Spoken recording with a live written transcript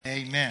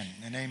Amen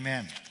and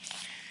amen.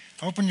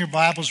 Open your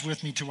Bibles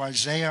with me to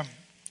Isaiah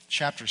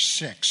chapter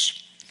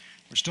 6.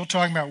 We're still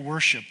talking about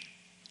worship.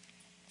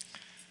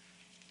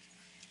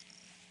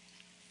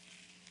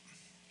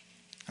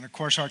 And of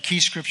course, our key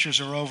scriptures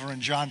are over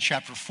in John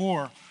chapter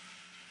 4,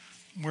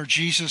 where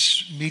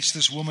Jesus meets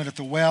this woman at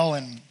the well,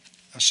 and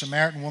a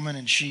Samaritan woman,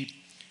 and he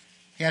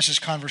has this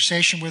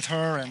conversation with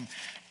her, and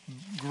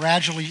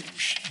gradually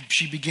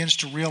she begins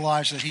to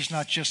realize that he's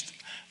not just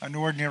an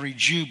ordinary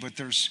Jew, but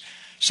there's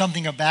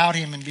something about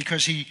him, and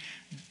because he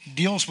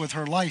deals with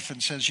her life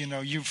and says,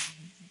 you've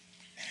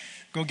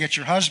go get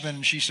your husband.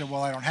 And she said,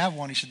 well, I don't have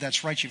one. He said,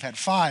 that's right, you've had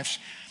 5.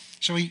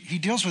 So he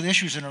deals with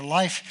issues in her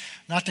life,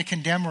 not to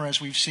condemn her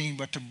as we've seen,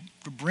 but to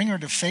bring her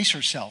to face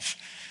herself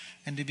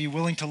and to be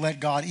willing to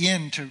let God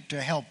in to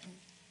help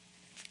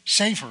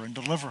save her and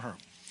deliver her.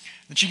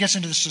 Then she gets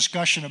into this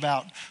discussion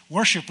about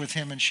worship with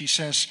him, and she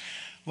says,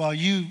 well,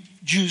 you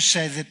Jews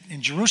say that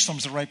in Jerusalem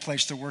is the right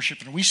place to worship,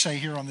 and we say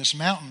here on this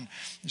mountain,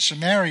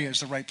 Samaria is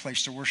the right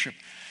place to worship.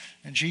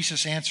 And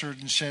Jesus answered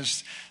and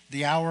says,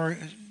 the hour,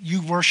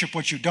 you worship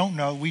what you don't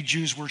know, we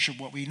Jews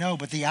worship what we know,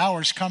 but the hour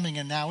is coming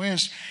and now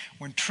is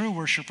when true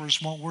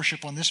worshipers won't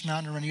worship on this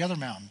mountain or any other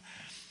mountain,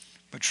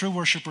 but true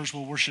worshipers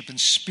will worship in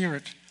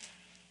spirit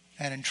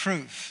and in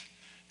truth.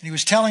 And he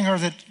was telling her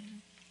that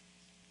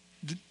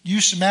you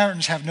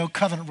Samaritans have no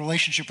covenant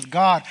relationship with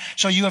God,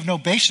 so you have no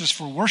basis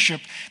for worship,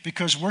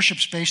 because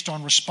worship's based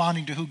on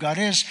responding to who God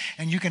is,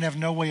 and you can have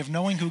no way of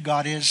knowing who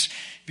God is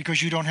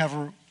because you don't have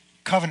a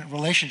covenant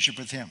relationship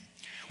with him.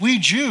 We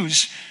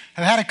Jews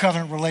have had a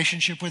covenant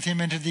relationship with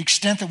him, and to the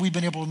extent that we've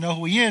been able to know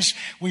who he is,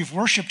 we've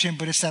worshipped him,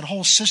 but it's that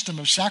whole system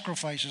of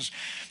sacrifices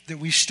that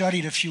we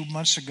studied a few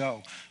months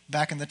ago,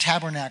 back in the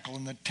tabernacle,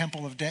 in the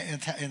temple of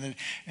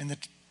in the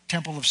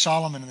temple of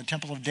Solomon, and the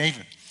temple of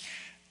David.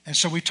 And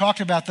so we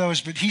talked about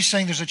those, but he's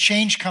saying there's a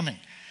change coming,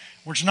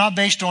 where it's not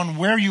based on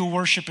where you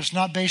worship, it's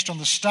not based on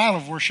the style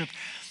of worship,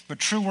 but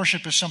true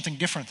worship is something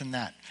different than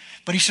that.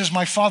 But he says,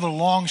 my Father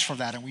longs for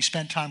that, and we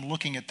spent time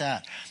looking at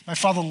that. My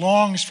Father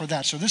longs for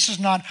that. So this is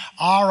not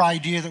our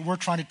idea that we're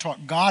trying to talk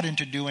God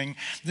into doing.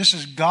 This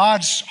is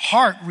God's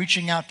heart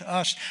reaching out to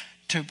us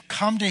to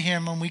come to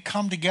him, and we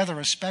come together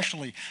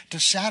especially to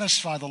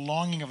satisfy the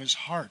longing of his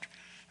heart.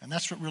 And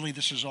that's what really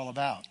this is all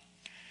about.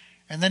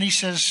 And then he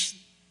says,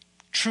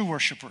 true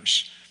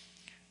worshipers.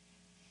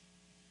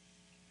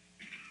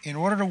 In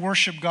order to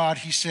worship God,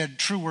 he said,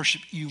 true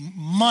worship, you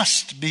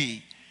must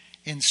be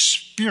in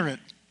spirit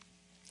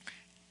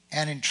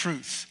and in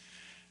truth.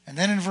 And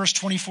then in verse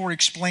 24, he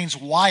explains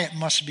why it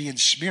must be in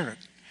spirit.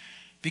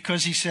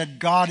 Because he said,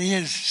 God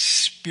is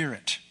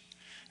spirit.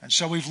 And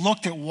so we've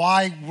looked at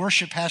why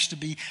worship has to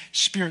be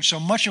spirit.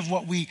 So much of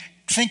what we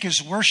think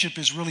is worship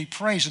is really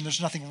praise, and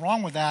there's nothing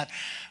wrong with that.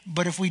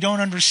 But if we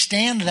don't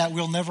understand that,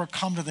 we'll never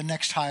come to the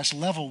next highest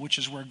level, which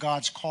is where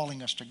God's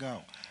calling us to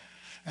go.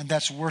 And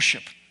that's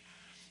worship.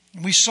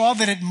 And we saw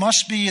that it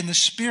must be in the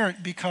spirit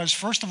because,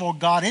 first of all,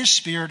 God is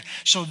spirit,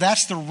 so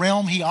that's the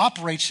realm he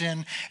operates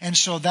in, and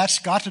so that's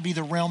got to be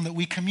the realm that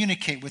we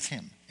communicate with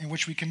him, in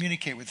which we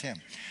communicate with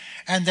him.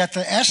 And that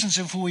the essence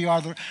of who we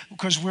are,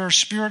 because we're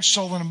spirit,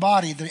 soul, and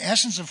body, the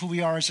essence of who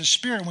we are is a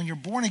spirit. When you're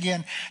born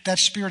again, that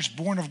spirit's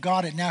born of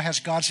God. It now has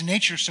God's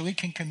nature, so it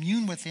can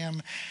commune with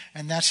him,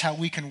 and that's how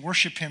we can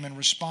worship him and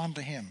respond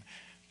to him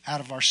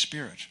out of our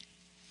spirit.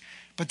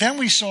 But then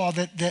we saw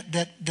that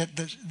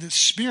the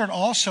spirit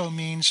also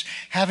means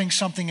having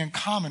something in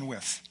common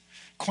with.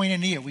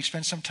 Koinonia, we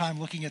spent some time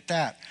looking at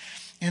that.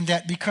 In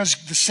that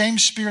because the same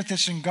spirit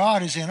that's in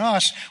God is in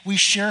us, we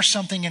share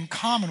something in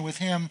common with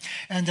him,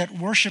 and that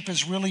worship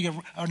is really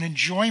an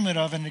enjoyment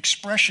of, an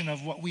expression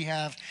of what we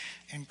have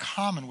in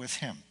common with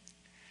him.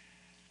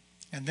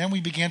 And then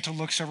we began to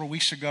look several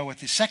weeks ago at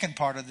the second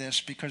part of this,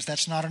 because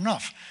that's not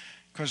enough.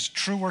 Because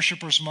true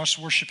worshipers must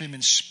worship him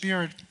in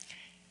spirit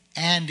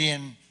and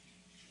in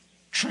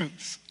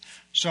truth.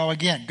 So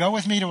again, go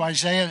with me to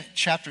Isaiah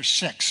chapter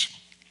 6.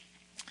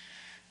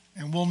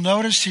 And we'll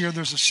notice here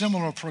there's a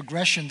similar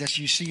progression that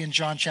you see in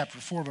John chapter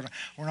 4, but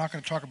we're not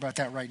going to talk about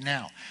that right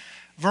now.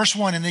 Verse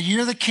 1, in the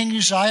year that King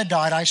Uzziah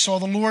died, I saw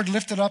the Lord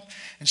lifted up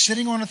and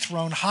sitting on a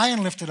throne, high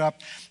and lifted up,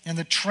 and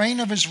the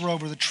train of his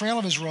robe, or the trail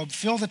of his robe,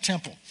 filled the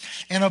temple.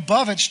 And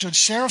above it stood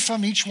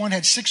seraphim, each one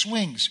had 6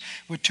 wings.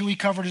 With 2 he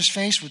covered his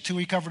face, with 2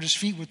 he covered his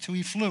feet, with 2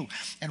 he flew.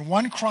 And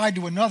one cried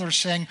to another,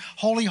 saying,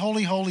 Holy,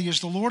 holy, holy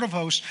is the Lord of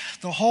hosts.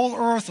 The whole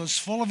earth was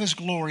full of his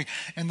glory.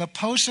 And the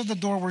posts of the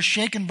door were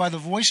shaken by the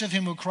voice of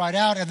him who cried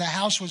out, and the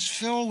house was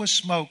filled with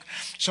smoke.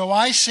 So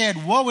I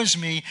said, Woe is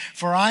me,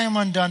 for I am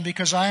undone,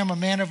 because I am a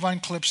man of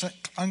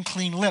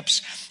unclean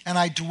lips, and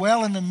I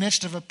dwell in the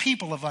midst of a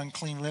people of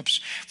unclean lips.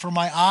 For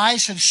my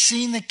eyes have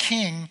seen the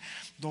King,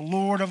 the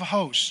Lord of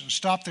hosts. So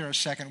stop there a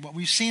second. What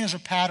we've seen is a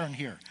pattern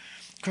here.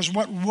 Because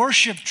what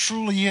worship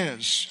truly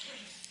is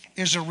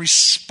a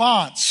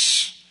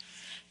response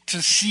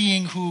to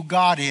seeing who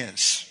God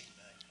is.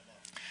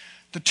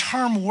 The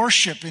term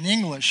worship in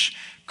English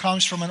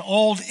comes from an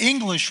old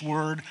English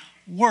word,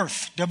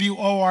 worth,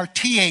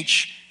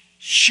 W-O-R-T-H,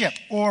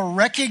 or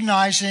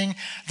recognizing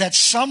that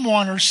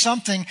someone or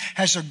something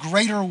has a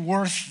greater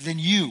worth than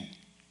you.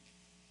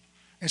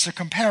 It's a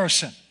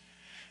comparison.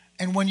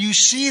 And when you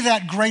see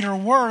that greater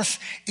worth,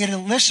 it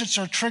elicits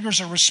or triggers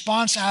a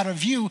response out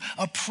of you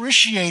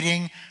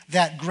appreciating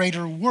that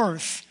greater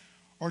worth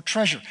or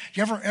treasure.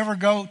 Do you ever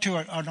go to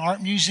an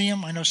art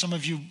museum? I know some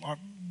of you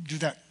do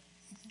that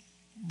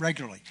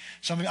regularly.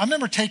 I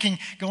remember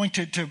going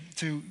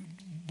to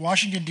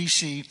Washington,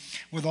 D.C.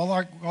 with all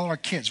our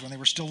kids when they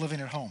were still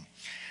living at home.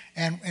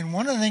 And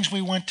one of the things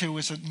we went to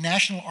was a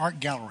National Art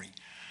Gallery.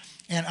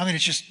 And I mean,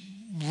 it's just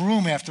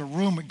room after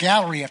room,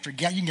 gallery after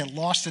gallery. You can get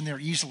lost in there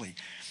easily.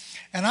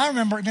 And I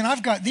remember,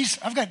 I've got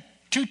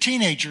 2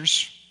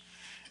 teenagers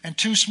and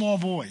 2 small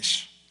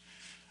boys.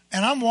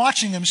 And I'm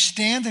watching them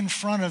stand in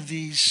front of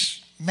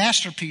these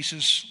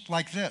masterpieces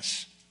like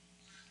this.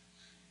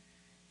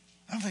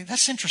 I'm like,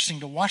 that's interesting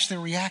to watch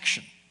their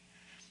reaction.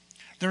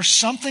 There's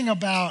something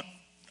about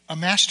a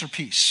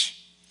masterpiece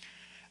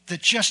that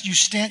just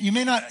you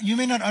may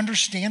not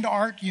understand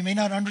art. You may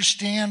not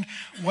understand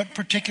what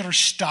particular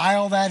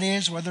style that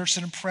is, whether it's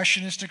an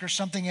impressionistic or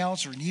something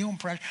else, or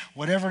neo-impression,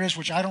 whatever it is,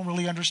 which I don't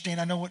really understand.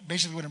 I know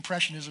basically what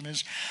impressionism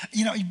is.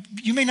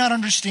 You may not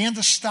understand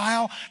the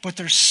style, but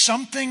there's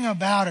something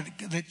about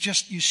it that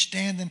just you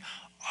stand in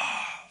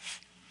awe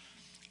of.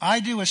 I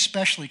do,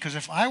 especially because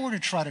if I were to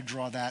try to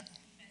draw that,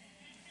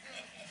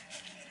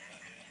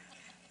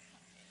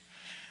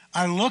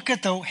 I look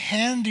at the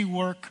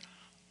handiwork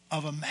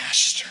of a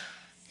master.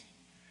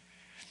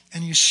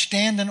 And you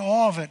stand in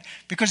awe of it.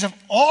 Because if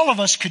all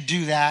of us could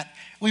do that,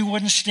 we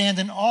wouldn't stand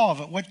in awe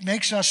of it. What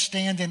makes us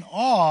stand in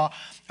awe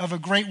of a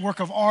great work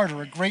of art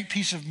or a great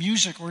piece of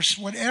music or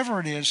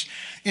whatever it is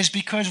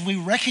because we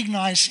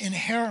recognize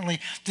inherently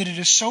that it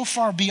is so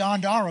far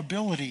beyond our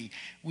ability.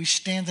 We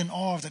stand in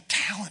awe of the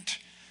talent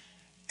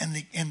and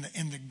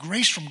the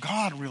grace from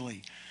God,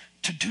 really,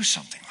 to do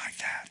something like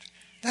that.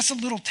 That's a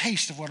little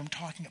taste of what I'm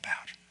talking about.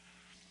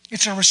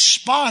 It's a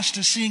response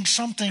to seeing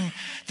something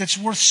that's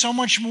worth so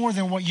much more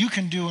than what you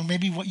can do and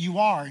maybe what you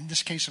are, in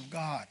this case of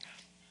God.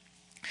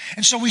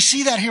 And so we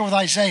see that here with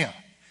Isaiah.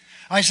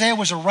 Isaiah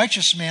was a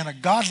righteous man, a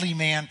godly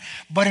man,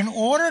 but in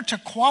order to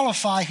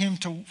qualify him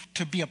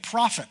to be a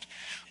prophet,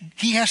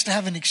 he has to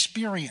have an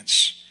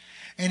experience.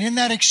 And in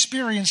that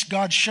experience,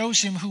 God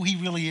shows him who he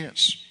really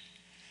is.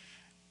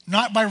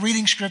 Not by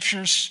reading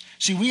scriptures.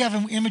 See, we have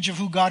an image of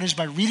who God is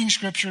by reading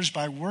scriptures,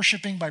 by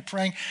worshiping, by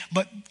praying.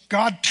 But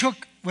God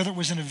took, whether it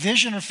was in a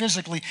vision or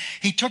physically,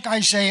 he took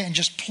Isaiah and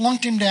just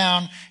plunked him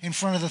down in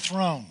front of the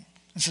throne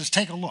and says,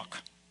 take a look.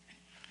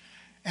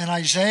 And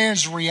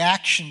Isaiah's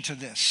reaction to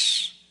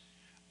this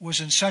was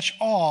in such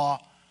awe,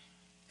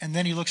 and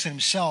then he looks at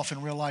himself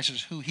and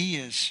realizes who he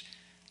is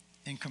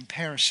in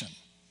comparison.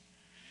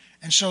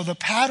 And so the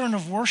pattern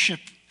of worship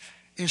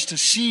is to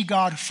see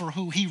God for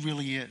who he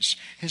really is,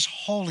 his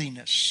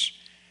holiness,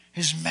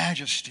 his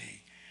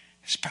majesty.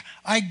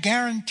 I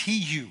guarantee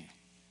you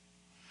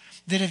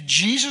that if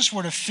Jesus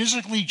were to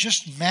physically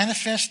just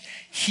manifest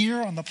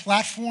here on the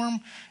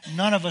platform,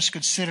 none of us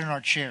could sit in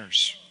our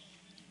chairs.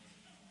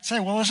 Say,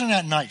 well, isn't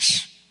that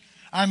nice?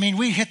 I mean,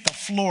 we hit the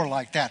floor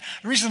like that.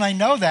 The reason I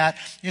know that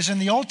is in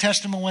the Old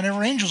Testament,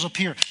 whenever angels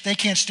appear, they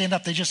can't stand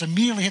up. They just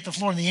immediately hit the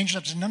floor, and the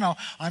angels say, no,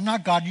 I'm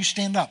not God. You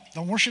stand up.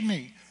 Don't worship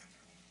me.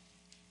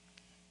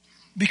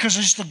 Because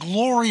it's the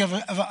glory of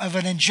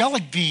an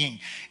angelic being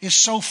is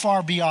so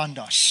far beyond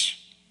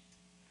us.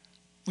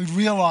 We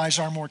realize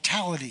our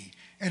mortality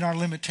and our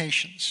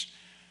limitations.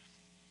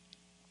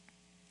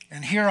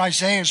 And here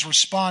Isaiah's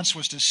response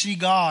was to see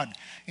God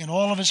in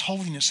all of his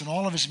holiness and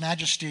all of his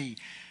majesty.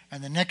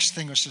 And the next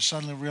thing was to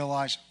suddenly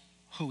realize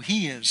who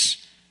he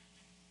is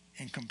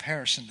in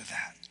comparison to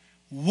that.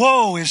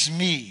 Woe is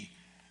me.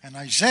 And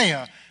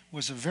Isaiah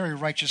was a very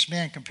righteous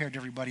man compared to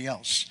everybody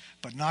else,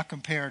 but not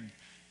compared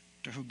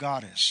to who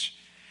God is.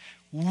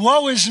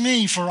 Woe is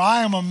me, for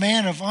I am a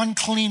man of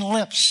unclean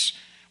lips.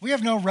 We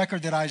have no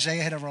record that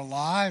Isaiah had ever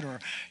lied or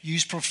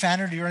used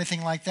profanity or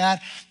anything like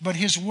that. But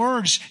his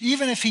words,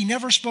 even if he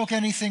never spoke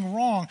anything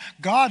wrong,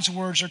 God's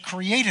words are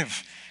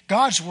creative.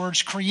 God's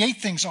words create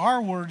things.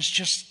 Our words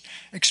just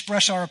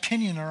express our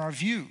opinion or our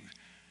view.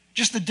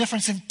 Just the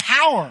difference in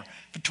power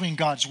between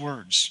God's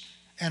words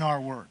and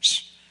our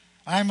words.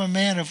 I am a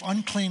man of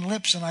unclean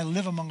lips, and I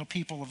live among a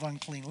people of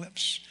unclean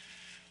lips.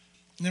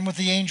 And then what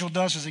the angel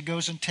does is he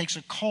goes and takes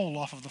a coal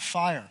off of the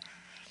fire,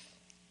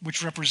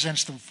 which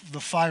represents the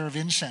fire of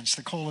incense,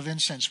 the coal of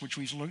incense, which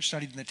we've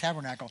studied in the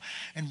tabernacle,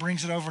 and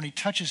brings it over, and he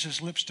touches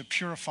his lips to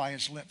purify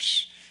his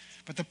lips.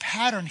 But the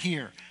pattern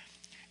here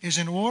is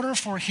in order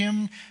for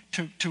him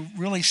to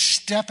really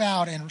step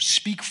out and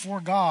speak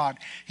for God,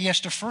 he has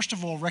to first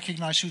of all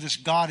recognize who this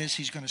God is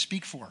he's going to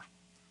speak for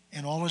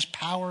in all his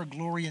power,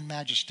 glory, and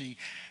majesty.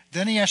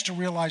 Then he has to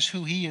realize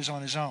who he is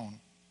on his own.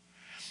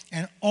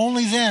 And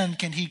only then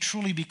can he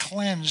truly be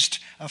cleansed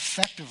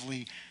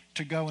effectively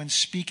to go and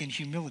speak in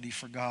humility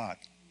for God.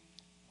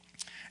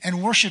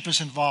 And worship is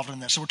involved in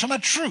this. So we're talking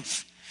about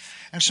truth.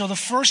 And so the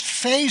first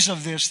phase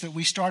of this that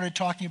we started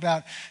talking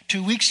about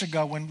 2 weeks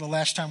ago, when the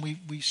last time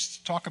we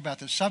talked about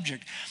this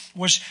subject,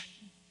 was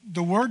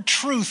The word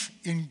truth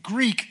in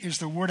Greek is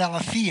the word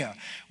aletheia,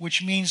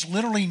 which means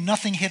literally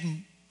nothing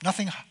hidden,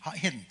 nothing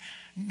hidden.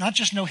 Not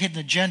just no hidden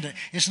agenda.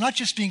 It's not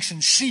just being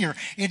sincere.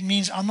 It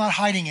means I'm not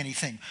hiding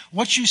anything.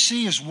 What you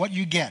see is what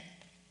you get,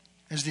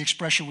 is the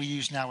expression we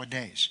use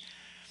nowadays.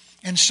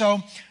 And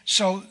so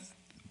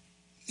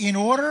in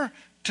order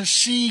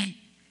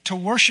to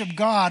worship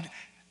God,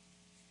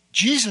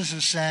 Jesus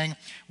is saying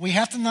we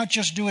have to not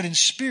just do it in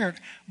spirit,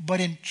 but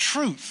in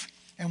truth.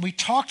 And we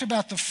talked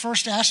about the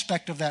first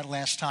aspect of that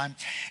last time.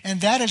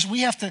 And that is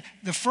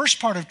the first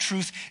part of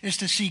truth is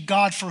to see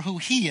God for who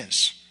he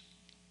is.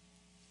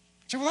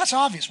 So, well, that's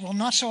obvious. Well,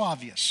 not so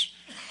obvious.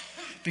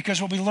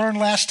 Because what we learned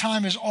last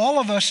time is all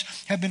of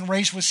us have been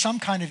raised with some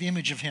kind of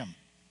image of him.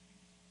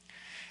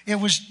 It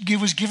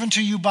was given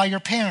to you by your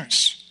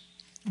parents.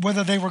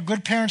 Whether they were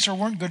good parents or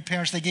weren't good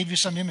parents, they gave you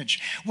some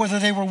image. Whether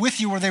they were with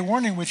you or they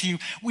weren't with you,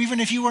 even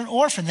if you were an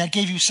orphan, that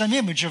gave you some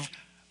image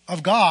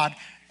of God.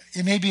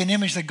 It may be an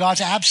image that God's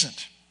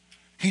absent.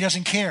 He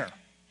doesn't care.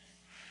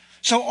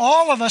 So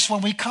all of us,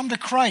 when we come to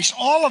Christ,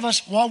 all of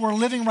us, while we're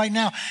living right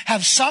now,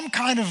 have some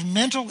kind of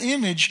mental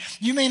image.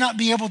 You may not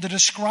be able to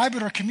describe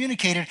it or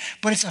communicate it,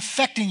 but it's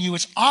affecting you.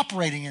 It's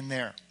operating in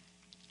there,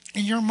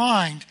 in your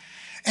mind.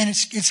 And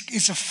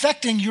it's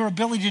affecting your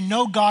ability to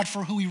know God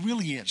for who he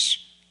really is.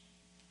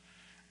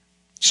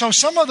 So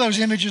some of those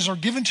images are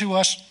given to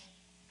us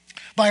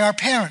by our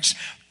parents.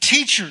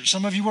 Teachers,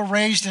 some of you were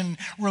raised in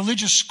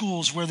religious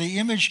schools where the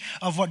image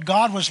of what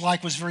God was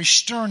like was very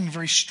stern and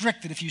very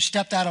strict, that if you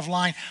stepped out of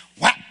line,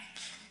 whap,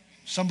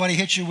 somebody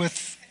hit you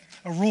with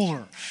a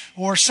ruler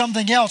or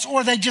something else,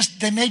 or they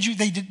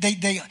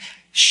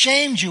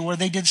shamed you, or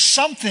they did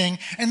something,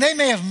 and they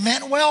may have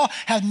meant well,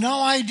 had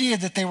no idea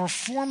that they were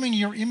forming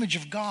your image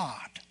of God.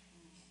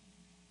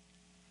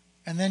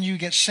 And then you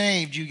get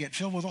saved, you get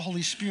filled with the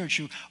Holy Spirit,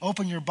 you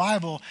open your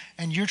Bible,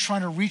 and you're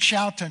trying to reach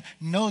out to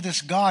know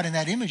this God, and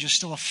that image is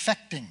still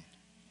affecting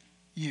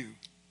you.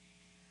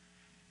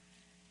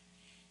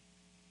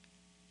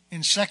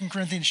 In 2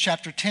 Corinthians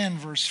chapter 10,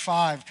 verse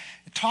 5,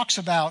 it talks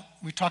about,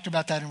 we talked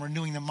about that in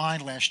Renewing the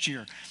Mind last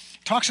year.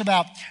 It talks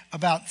about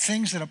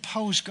things that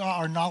oppose God,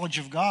 our knowledge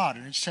of God.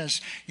 And it says,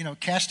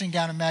 casting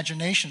down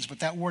imaginations, but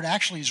that word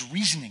actually is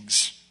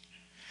reasonings.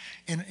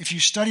 And if you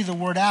study the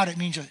word out, it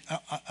means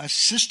a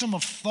system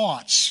of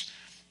thoughts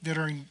that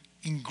are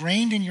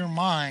ingrained in your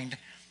mind,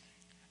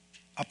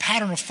 a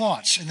pattern of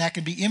thoughts, and that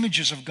can be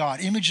images of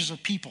God, images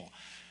of people.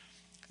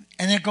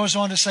 And it goes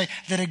on to say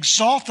that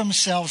exalt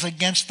themselves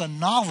against the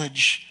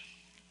knowledge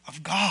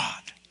of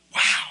God.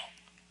 Wow.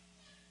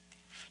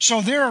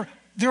 So there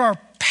are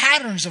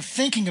patterns of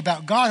thinking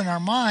about God in our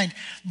mind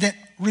that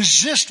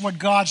resist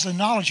the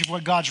knowledge of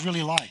what God's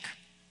really like.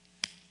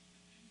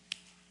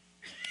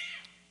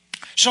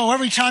 So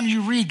every time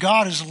you read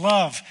God is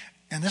love,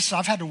 and this,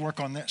 I've had to work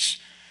on this.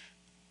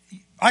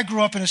 I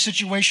grew up in a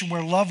situation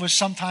where love was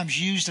sometimes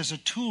used as a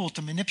tool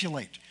to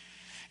manipulate.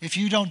 If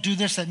you don't do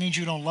this, that means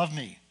you don't love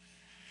me.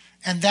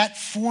 And that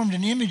formed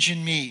an image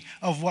in me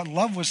of what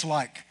love was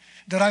like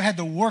that I've had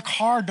to work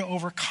hard to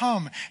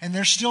overcome. And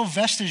there's still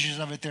vestiges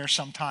of it there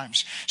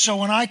sometimes. So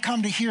when I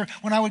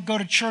would go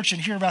to church and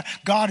hear about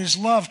God is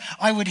love,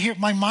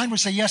 my mind would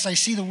say, yes, I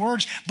see the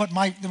words, but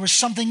there was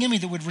something in me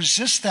that would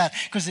resist that,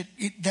 because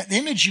that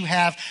image you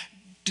have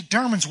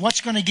determines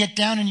what's going to get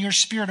down in your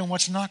spirit and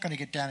what's not going to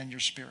get down in your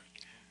spirit.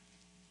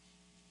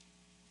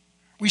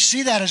 We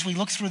see that as we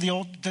look through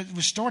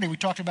the story. We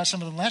talked about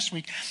some of them last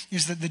week,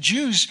 is that the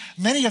Jews,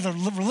 many of the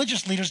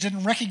religious leaders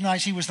didn't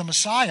recognize he was the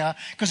Messiah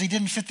because he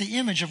didn't fit the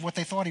image of what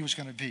they thought he was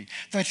going to be.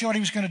 They thought he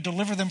was going to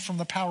deliver them from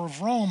the power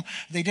of Rome.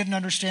 They didn't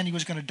understand he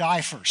was going to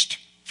die first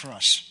for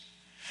us.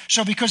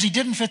 So because he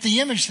didn't fit the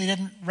image, they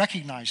didn't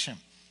recognize him.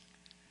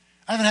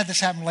 I haven't had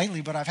this happen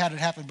lately, but I've had it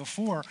happen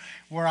before,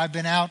 where I've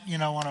been out,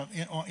 in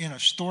a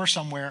store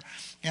somewhere,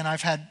 and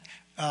I've had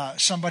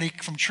somebody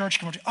from church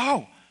come up to me,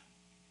 oh,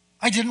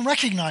 I didn't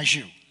recognize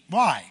you.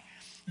 Why?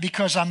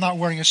 Because I'm not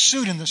wearing a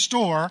suit in the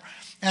store,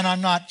 and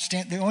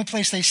the only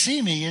place they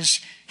see me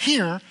is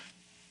here,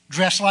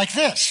 dressed like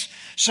this.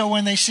 So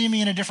when they see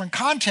me in a different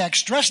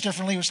context, dressed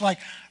differently, it's like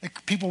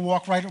people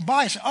walk right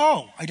by and say,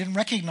 oh, I didn't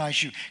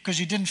recognize you because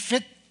you didn't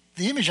fit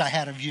the image I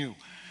had of you.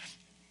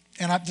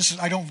 And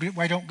I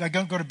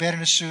don't go to bed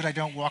in a suit. I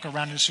don't walk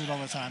around in a suit all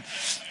the time.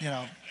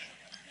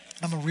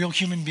 I'm a real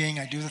human being.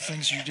 I do the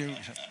things you do.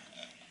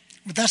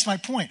 But that's my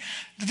point.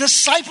 The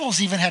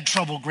disciples even had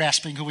trouble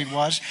grasping who he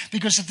was,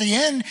 because at the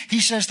end he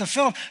says to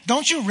Philip,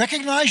 don't you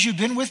recognize you've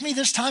been with me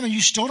this time and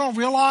you still don't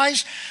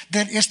realize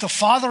that it's the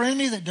Father in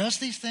me that does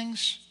these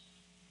things?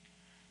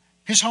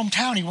 His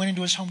hometown, he went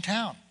into his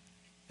hometown.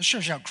 This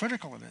shows you how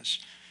critical it is.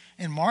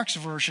 In Mark's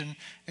version,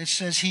 it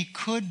says he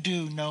could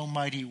do no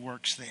mighty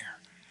works there,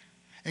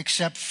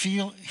 except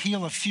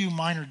heal a few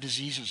minor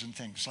diseases and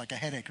things like a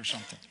headache or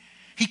something.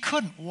 He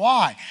couldn't.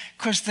 Why?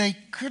 Because they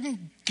couldn't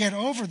get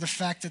over the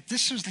fact that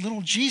this is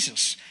little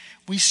Jesus.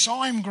 We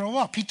saw him grow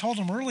up. He told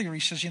them earlier, he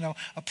says,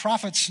 a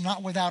prophet's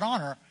not without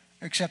honor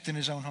except in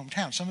his own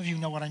hometown. Some of you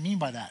know what I mean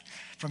by that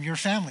from your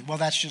family. Well,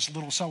 that's just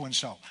little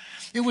so-and-so.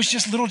 It was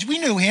just little. We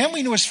knew him.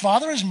 We knew his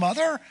father, his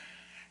mother.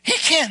 He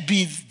can't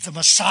be the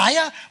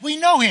Messiah. We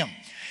know him.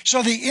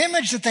 So the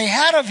image that they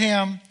had of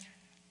him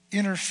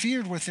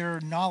interfered with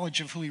their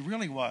knowledge of who he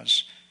really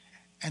was,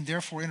 and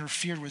therefore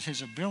interfered with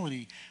his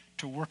ability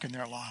to work in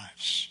their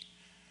lives.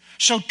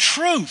 So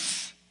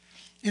truth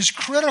is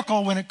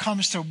critical when it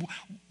comes to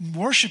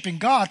worshiping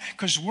God,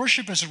 because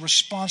worship is a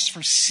response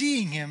for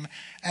seeing him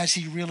as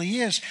he really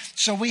is.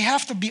 So we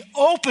have to be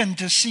open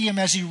to see him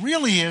as he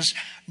really is,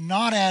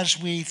 not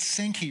as we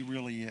think he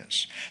really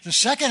is. The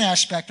second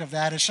aspect of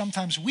that is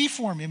sometimes we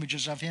form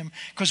images of him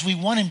because we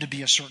want him to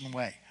be a certain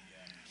way.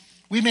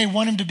 We may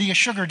want him to be a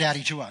sugar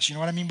daddy to us. You know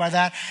what I mean by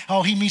that?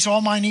 Oh, he meets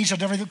all my needs.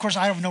 Of course,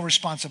 I have no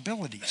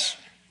responsibilities.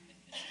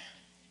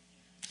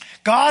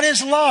 God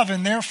is love,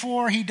 and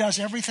therefore he does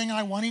everything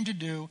I want him to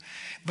do.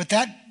 But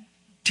that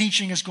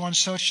teaching has gone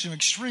such to an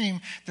extreme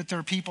that there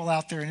are people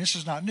out there, and this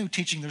is not new,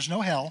 teaching there's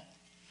no hell.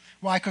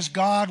 Why? Because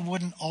God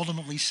wouldn't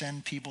ultimately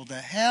send people to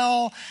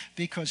hell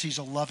because he's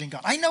a loving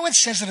God. I know it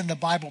says it in the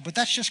Bible, but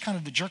that's just kind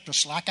of to jerk the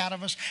slack out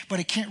of us. But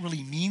it can't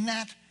really mean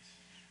that.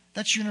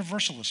 That's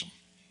universalism.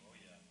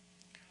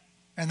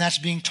 And that's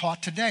being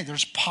taught today.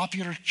 There's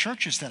popular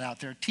churches that are out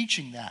there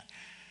teaching that.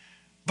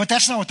 But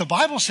that's not what the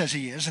Bible says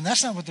he is, and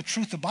that's not what the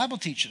truth the Bible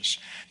teaches.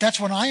 That's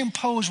when I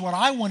impose what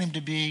I want him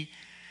to be,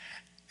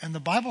 and the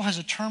Bible has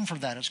a term for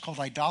that. It's called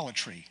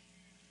idolatry.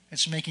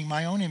 It's making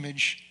my own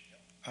image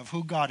of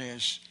who God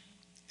is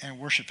and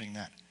worshiping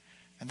that.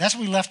 And that's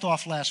what we left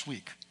off last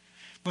week.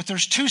 But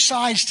there's two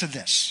sides to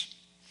this.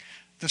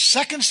 The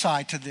second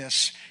side to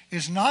this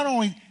is not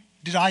only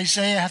did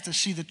Isaiah have to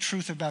see the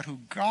truth about who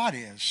God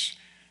is,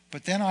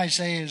 but then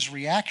Isaiah's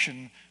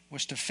reaction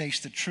was to face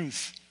the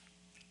truth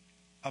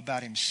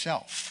about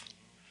himself.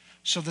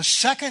 So the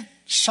second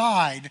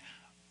side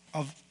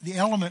of the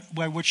element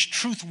by which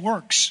truth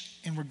works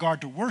in regard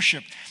to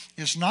worship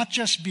is not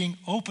just being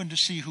open to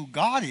see who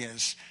God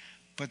is,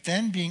 but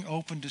then being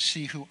open to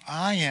see who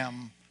I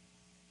am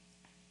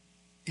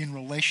in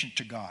relation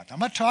to God. I'm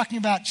not talking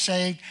about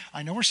saved.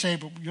 I know we're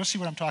saved, but you'll see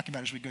what I'm talking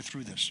about as we go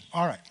through this.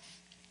 All right.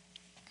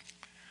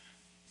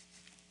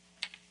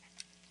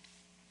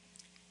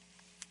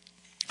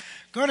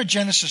 Go to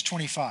Genesis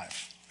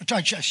 25.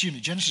 Excuse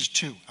me, Genesis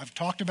 2. I've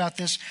talked about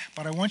this,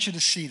 but I want you to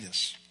see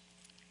this.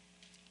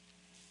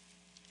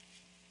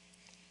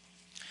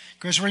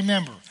 Because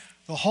remember,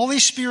 the Holy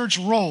Spirit's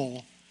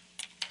role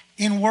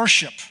in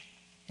worship,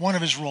 one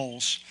of his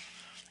roles,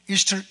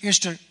 is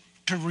to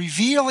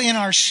reveal in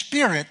our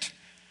spirit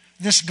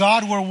this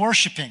God we're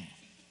worshiping.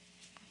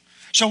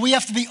 So we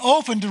have to be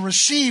open to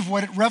receive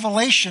what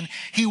revelation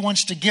he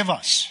wants to give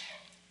us.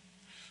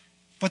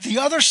 But the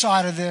other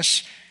side of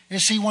this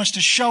is he wants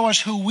to show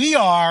us who we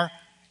are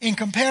in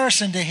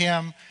comparison to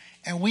him,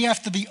 and we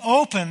have to be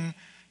open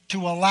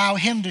to allow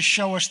him to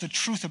show us the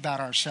truth about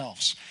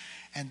ourselves.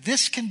 And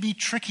this can be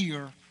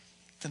trickier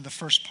than the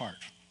first part.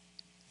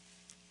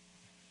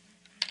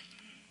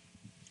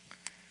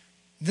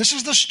 This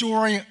is the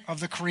story of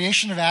the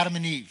creation of Adam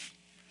and Eve.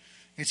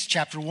 It's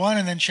chapter 1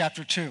 and then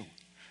chapter 2.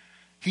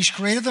 He's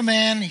created the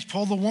man, he's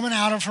pulled the woman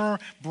out of her,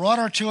 brought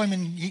her to him,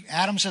 and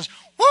Adam says,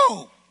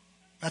 "Whoa!"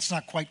 That's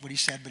not quite what he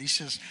said, but he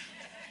says,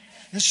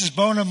 "This is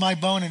bone of my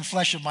bone and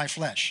flesh of my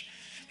flesh."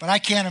 But I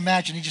can't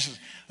imagine. He just says,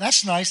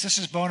 "That's nice. This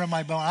is bone of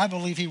my bone." I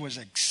believe he was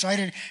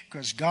excited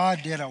because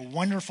God did a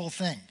wonderful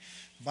thing.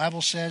 The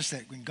Bible says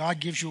that when God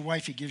gives you a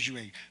wife, he gives you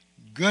a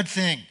good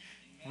thing.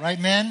 Right,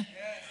 men?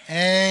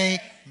 Yes.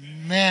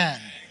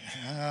 Amen.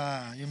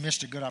 You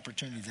missed a good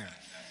opportunity there.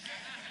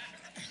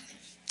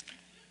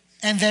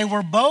 And they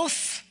were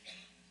both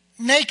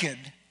naked,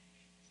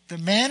 the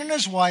man and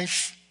his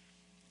wife,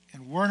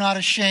 and were not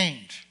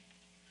ashamed.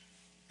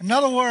 In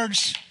other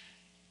words,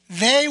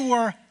 they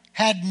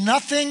had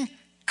nothing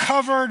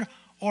covered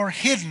or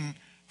hidden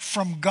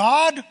from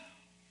God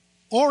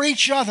or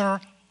each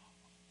other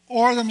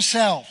or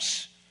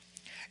themselves.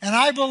 And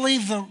I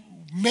believe the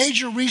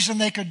major reason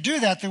they could do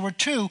that, there were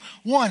two.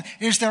 One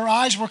is their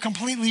eyes were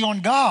completely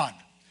on God.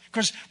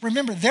 Because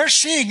remember, they're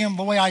seeing him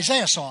the way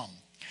Isaiah saw him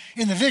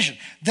in the vision.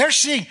 They're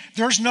seeing,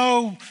 there's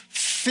no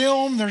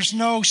film, there's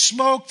no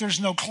smoke, there's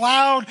no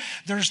cloud,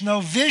 there's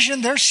no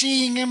vision. They're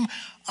seeing him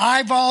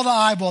eyeball to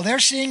eyeball. They're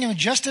seeing him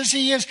just as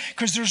he is,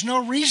 because there's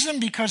no reason,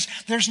 because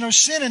there's no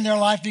sin in their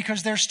life,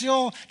 because they're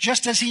still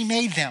just as he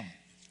made them.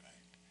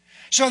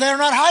 So they're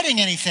not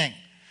hiding anything.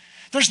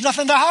 There's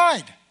nothing to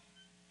hide.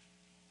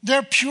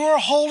 They're pure,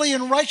 holy,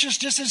 and righteous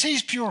just as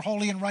he's pure,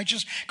 holy, and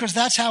righteous, because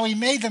that's how he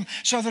made them.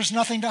 So there's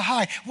nothing to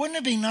hide. Wouldn't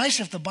it be nice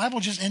if the Bible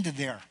just ended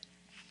there?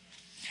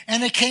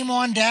 And it came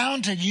on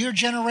down to your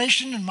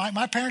generation and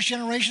my parents'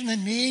 generation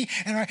and me,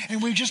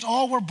 and we just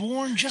all were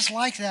born just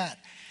like that.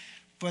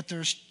 But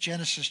there's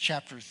Genesis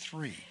chapter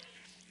 3.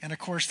 And of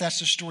course, that's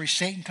the story.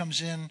 Satan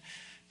comes in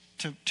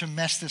to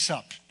mess this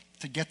up,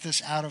 to get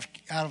this out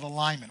of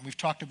alignment. We've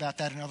talked about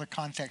that in other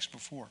contexts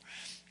before.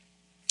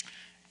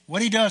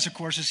 What he does, of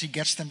course, is he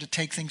gets them to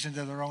take things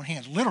into their own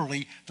hands.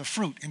 Literally, the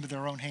fruit into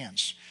their own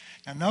hands.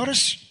 Now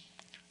notice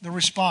the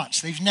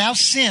response. They've now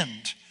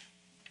sinned.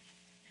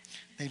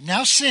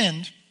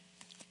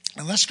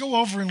 And let's go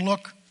over and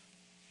look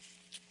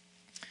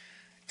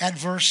at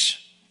verse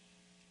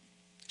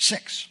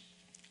 6.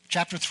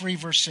 Chapter 3,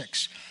 verse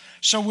 6.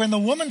 So when the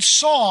woman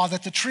saw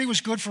that the tree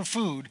was good for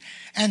food,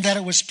 and that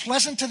it was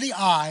pleasant to the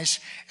eyes,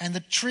 and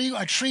a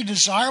tree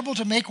desirable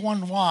to make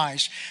one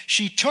wise,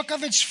 she took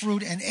of its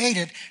fruit and ate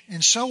it,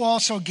 and so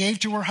also gave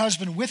to her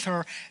husband with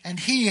her, and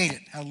he ate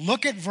it. Now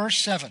look at verse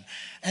 7.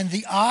 And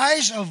the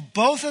eyes of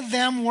both of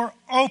them were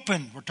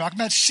opened. We're talking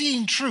about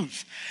seeing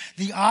truth.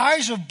 The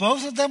eyes of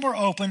both of them were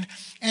opened,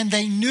 and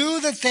they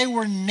knew that they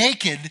were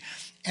naked.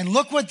 And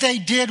look what they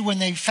did when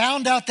they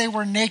found out they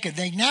were naked.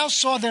 They now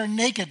saw their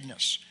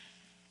nakedness.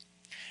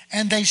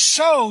 And they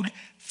sewed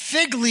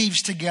fig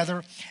leaves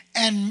together,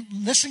 and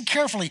listen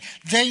carefully,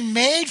 they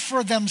made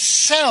for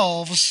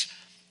themselves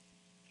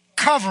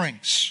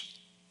coverings.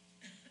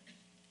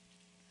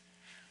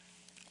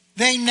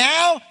 They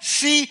now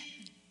see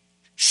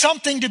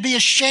something to be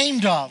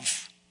ashamed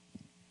of.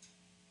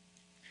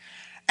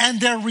 And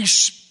their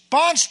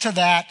response to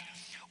that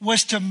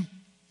was to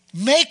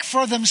make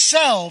for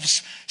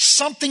themselves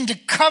something to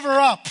cover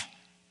up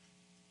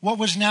what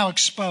was now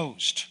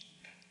exposed.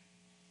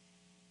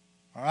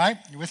 All right,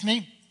 you with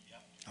me?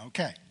 Yep.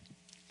 Okay.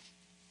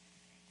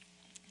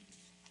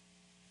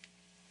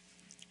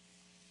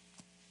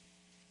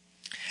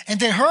 And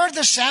they heard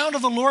the sound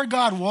of the Lord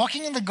God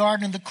walking in the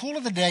garden in the cool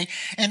of the day,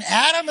 and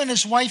Adam and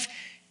his wife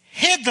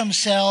hid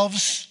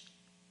themselves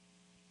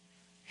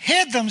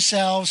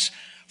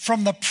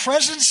from the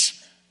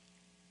presence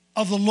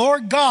of the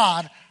Lord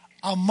God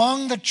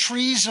among the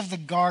trees of the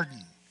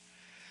garden.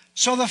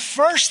 So the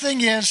first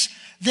thing is,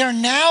 they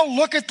now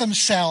look at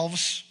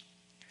themselves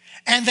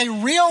and they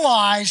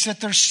realize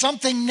that there's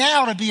something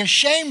now to be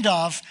ashamed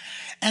of.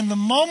 And the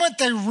moment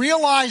they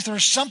realize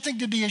there's something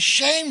to be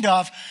ashamed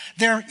of,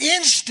 their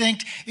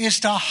instinct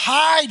is to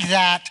hide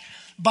that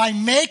by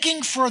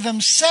making for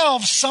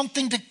themselves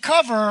something to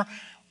cover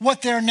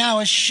what they're now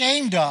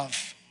ashamed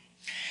of.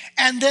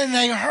 And then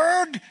they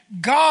heard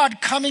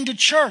God coming to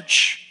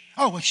church.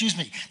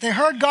 They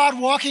heard God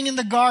walking in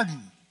the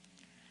garden.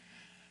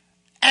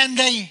 And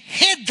they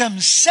hid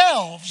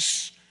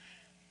themselves.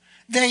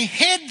 They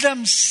hid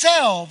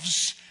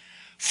themselves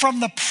from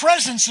the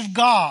presence of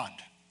God.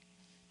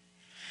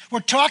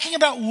 We're talking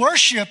about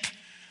worship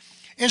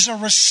is a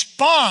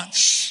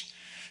response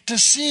to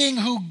seeing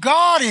who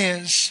God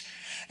is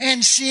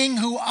and seeing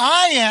who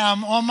I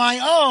am on my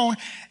own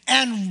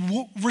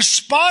and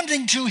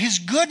responding to His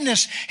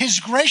goodness, His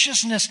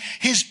graciousness,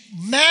 His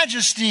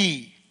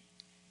majesty.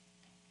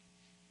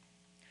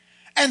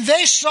 And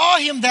they saw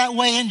Him that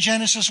way in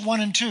Genesis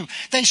 1 and 2.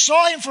 They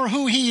saw Him for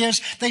who He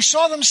is. They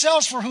saw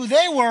themselves for who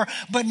they were,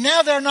 but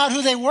now they're not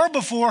who they were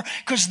before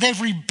because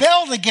they've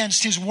rebelled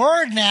against His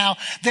word now.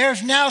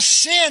 They've now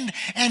sinned,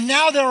 and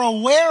now they're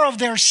aware of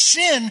their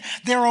sin.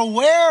 They're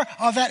aware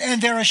of that,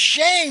 and they're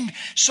ashamed.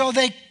 So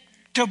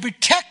to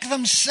protect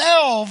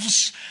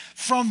themselves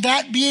from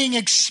that being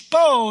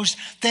exposed,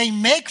 they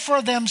make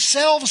for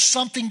themselves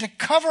something to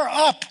cover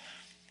up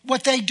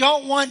what they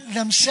don't want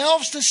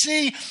themselves to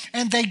see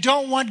and they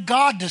don't want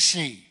God to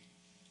see.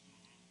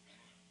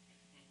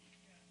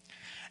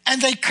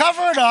 And they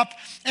cover it up,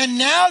 and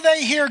now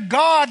they hear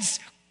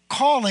God's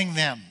calling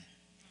them.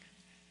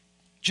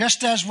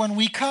 Just as when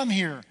we come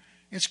here,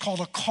 it's called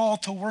a call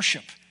to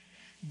worship.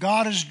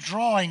 God is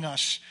drawing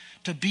us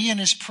to be in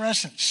His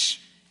presence.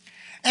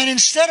 And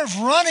instead of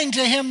running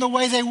to Him the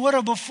way they would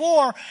have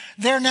before,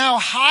 they're now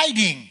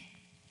hiding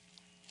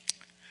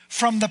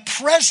from the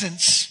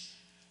presence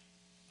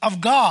of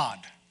God.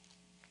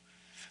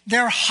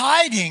 They're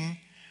hiding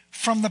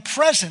from the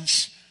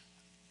presence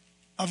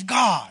of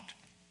God.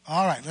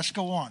 All right, let's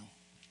go on.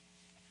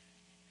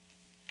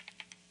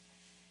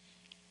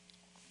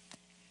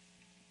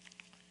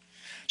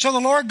 So the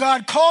Lord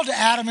God called to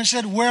Adam and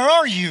said, "Where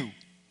are you?"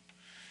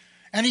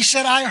 And he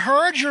said, "I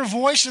heard your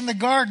voice in the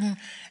garden,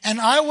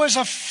 and I was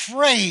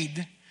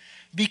afraid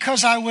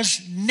because I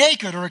was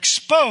naked or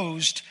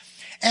exposed,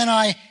 and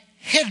I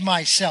hid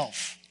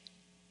myself."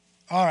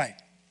 All right.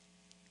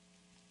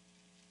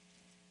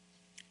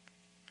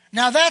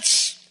 Now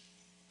that's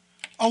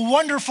a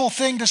wonderful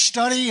thing to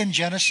study in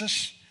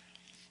Genesis.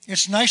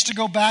 It's nice to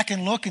go back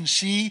and look and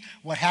see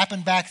what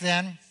happened back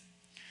then.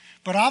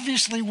 But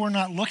obviously we're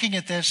not looking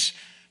at this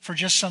for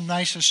just some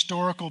nice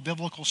historical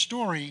biblical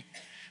story,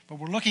 but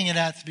we're looking at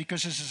it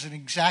because this is an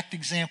exact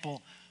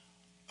example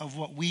of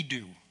what we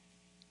do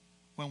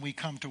when we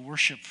come to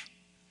worship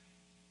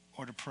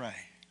or to pray.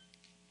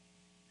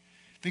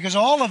 Because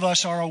all of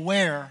us are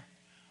aware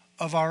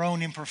of our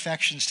own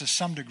imperfections to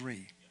some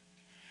degree.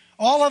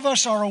 All of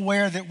us are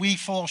aware that we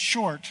fall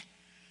short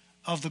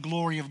of the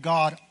glory of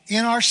God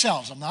in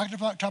ourselves. I'm not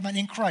talking about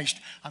in Christ.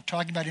 I'm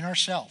talking about in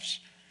ourselves.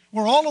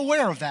 We're all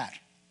aware of that.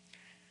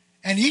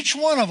 And each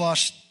one of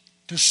us,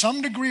 to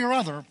some degree or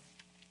other,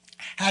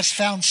 has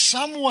found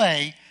some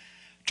way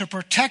to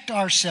protect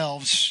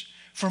ourselves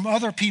from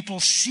other people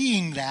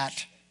seeing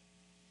that.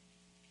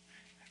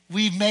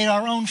 We've made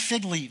our own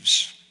fig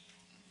leaves.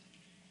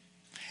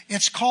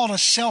 It's called a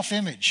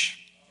self-image.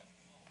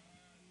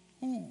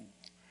 Ooh.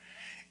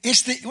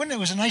 It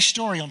was a nice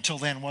story until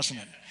then,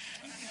 wasn't it?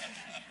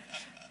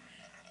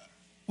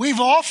 We've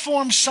all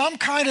formed some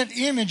kind of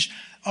image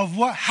of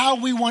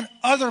how we want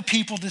other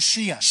people to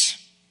see us.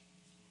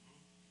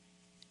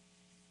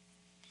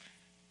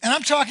 And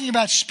I'm talking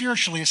about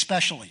spiritually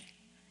especially.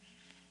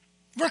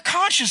 We're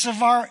conscious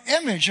of our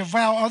image of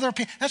how other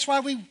people, that's why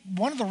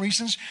one of the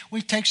reasons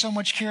we take so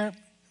much care,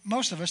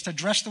 most of us, to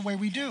dress the way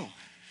we do.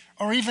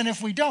 Or even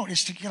if we don't,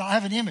 is to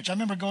have an image. I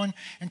remember going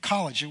in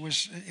college, it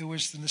was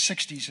in the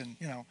 60s, and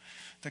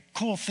the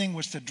cool thing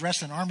was to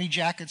dress in army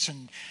jackets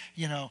and,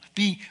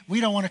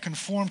 we don't want to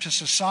conform to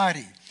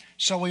society.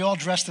 So we all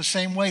dress the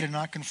same way to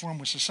not conform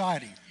with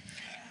society.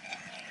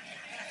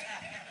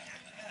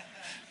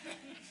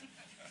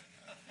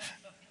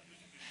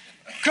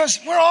 Because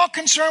we're all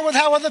concerned with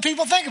how other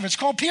people think of it. It's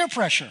called peer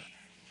pressure.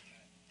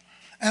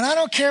 And I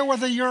don't care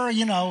whether you're,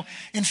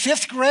 in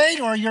fifth grade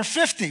or you're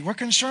 50. We're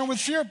concerned with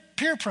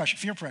peer pressure.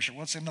 Peer pressure,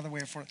 what's another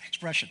way for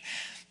expression?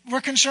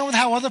 We're concerned with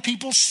how other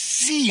people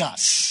see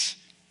us.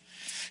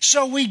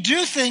 So we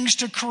do things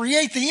to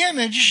create the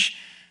image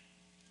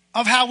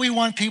of how we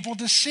want people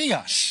to see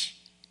us.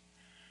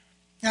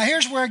 Now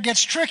here's where it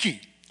gets tricky.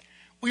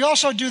 We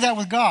also do that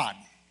with God.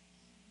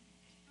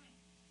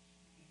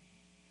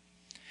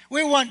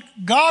 We want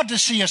God to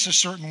see us a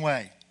certain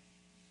way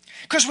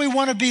because we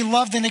want to be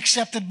loved and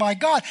accepted by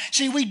God.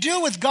 See, we do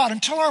with God,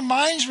 until our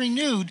mind's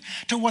renewed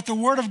to what the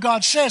Word of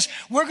God says,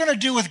 we're going to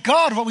do with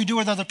God what we do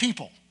with other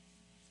people.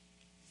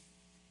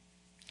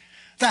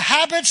 The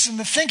habits and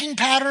the thinking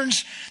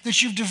patterns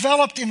that you've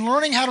developed in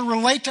learning how to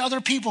relate to other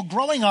people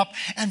growing up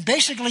and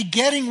basically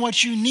getting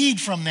what you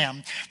need from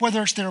them,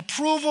 whether it's their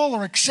approval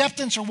or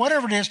acceptance or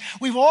whatever it is,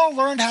 we've all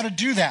learned how to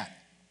do that.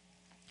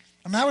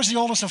 And I was the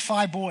oldest of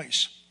 5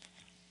 boys.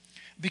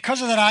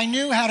 Because of that, I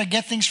knew how to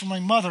get things from my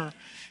mother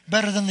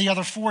better than the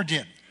other 4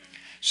 did.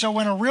 So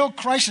when a real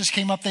crisis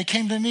came up, they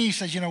came to me and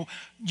said,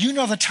 you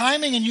know the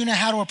timing and you know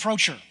how to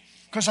approach her.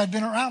 Because I've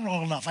been around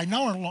long enough. I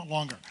know her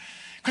longer.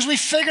 Because we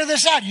figure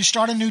this out. You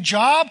start a new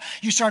job,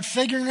 you start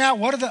figuring out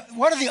what are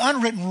the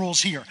unwritten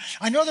rules here.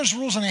 I know there's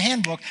rules in a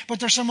handbook, but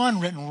there's some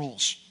unwritten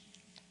rules.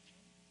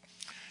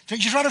 So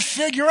you try to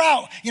figure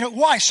out,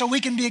 why? So we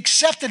can be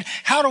accepted,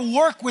 how to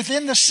work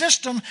within the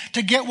system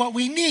to get what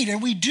we need.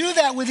 And we do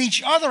that with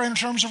each other in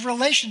terms of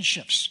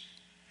relationships.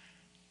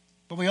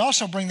 But we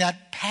also bring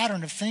that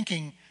pattern of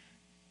thinking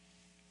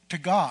to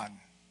God.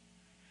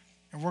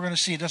 And we're going to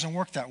see it doesn't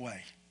work that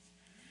way.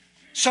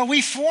 So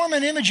we form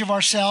an image of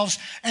ourselves,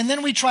 and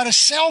then we try to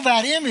sell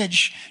that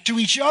image to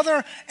each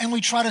other, and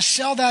we try to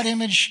sell that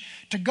image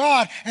to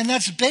God. And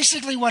that's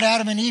basically what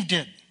Adam and Eve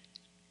did.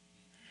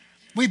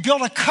 We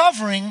built a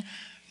covering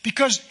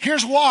because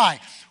here's why.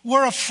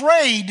 We're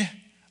afraid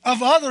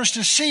of others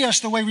to see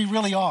us the way we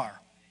really are.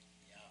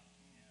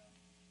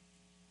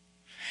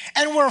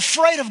 And we're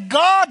afraid of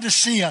God to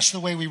see us the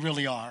way we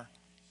really are.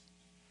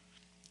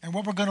 And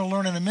what we're going to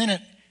learn in a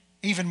minute,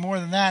 even more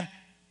than that,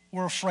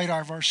 we're afraid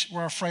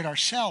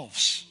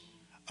ourselves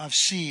of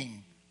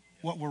seeing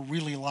what we're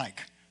really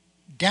like.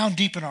 Down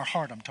deep in our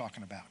heart, I'm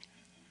talking about.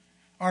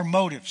 Our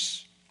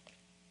motives.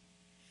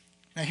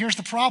 Now here's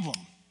the problem.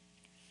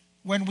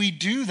 When we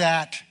do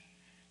that,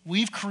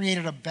 we've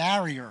created a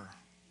barrier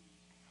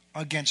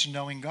against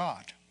knowing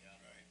God.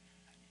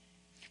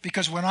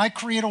 Because when I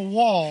create a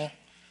wall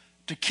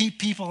to keep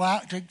people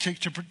out,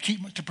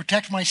 to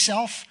protect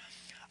myself,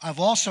 I've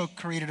also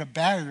created a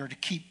barrier to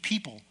keep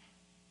people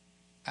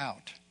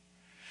out.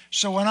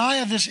 So when I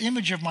have this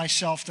image of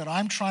myself that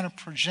I'm trying to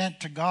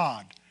present to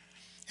God,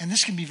 and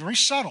this can be very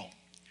subtle,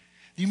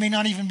 you may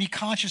not even be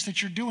conscious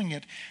that you're doing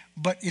it,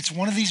 but it's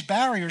one of these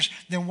barriers,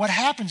 then what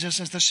happens is,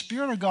 as the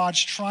Spirit of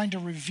God's trying to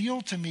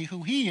reveal to me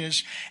who He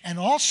is, and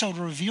also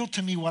to reveal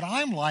to me what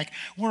I'm like,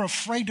 we're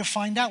afraid to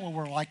find out what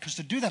we're like, because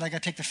to do that, I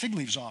got to take the fig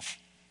leaves off.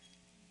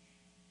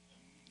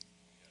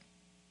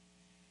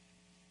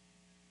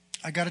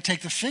 I got to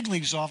take the fig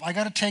leaves off. I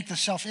got to take the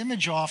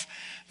self-image off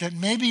that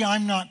maybe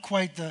I'm not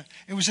quite the...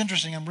 It was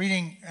interesting. I'm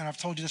reading, and I've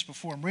told you this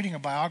before, I'm reading a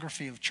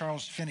biography of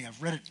Charles Finney. I've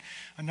read it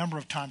a number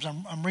of times.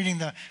 I'm reading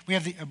we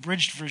have the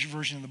abridged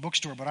version in the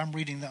bookstore, but I'm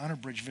reading the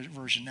unabridged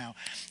version now.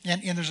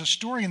 And there's a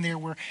story in there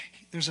where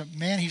there's a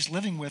man he's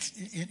living with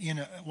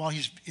while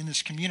he's in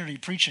this community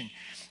preaching.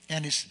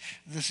 And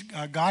this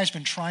guy's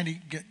been trying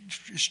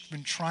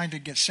to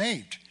get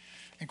saved.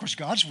 And of course,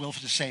 God's will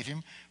is to save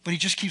him, but he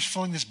just keeps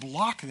feeling this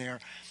block there.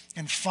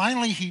 And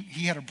finally,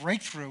 he had a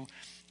breakthrough,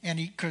 and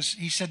because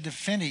he said to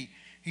Finney,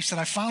 he said,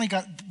 I finally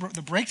got,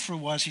 the breakthrough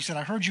was, he said,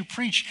 I heard you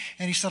preach,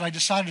 and he said, I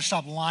decided to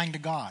stop lying to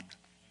God.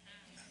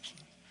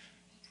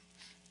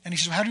 And he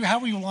said, how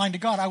were you lying to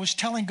God? I was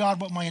telling God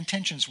what my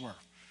intentions were.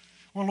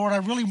 Well, Lord, I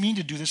really mean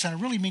to do this, and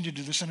I really mean to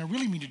do this, and I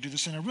really mean to do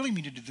this, and I really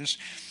mean to do this.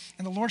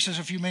 And the Lord says,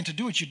 if you meant to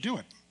do it, you do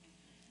it.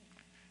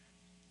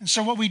 And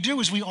so what we do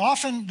is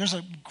there's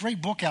a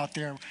great book out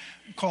there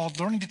called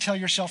Learning to Tell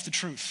Yourself the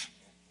Truth.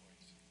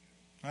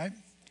 Right?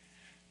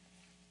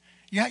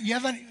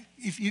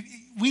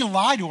 We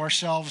lie to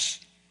ourselves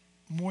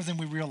more than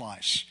we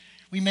realize.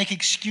 We make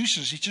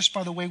excuses. It's just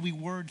by the way we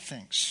word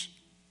things.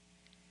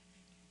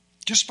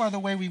 Just by the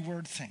way we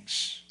word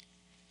things.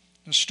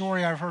 The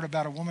story I've heard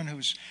about a woman who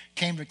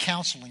came to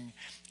counseling,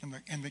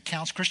 And the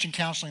Christian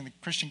counseling, the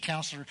Christian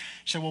counselor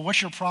said, well,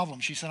 what's your problem?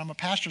 She said, I'm a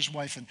pastor's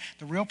wife, and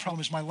the real problem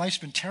is my life's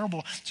been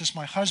terrible since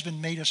my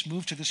husband made us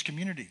move to this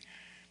community.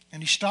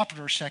 And he stopped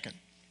her a second.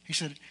 He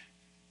said,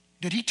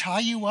 did he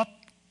tie you up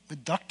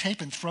with duct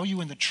tape and throw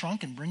you in the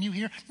trunk and bring you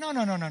here? No.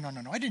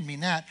 I didn't mean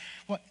that.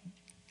 What?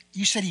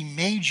 You said he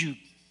made you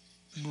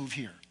move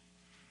here.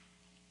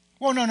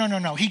 Well,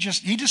 no.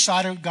 He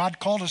decided God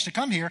called us to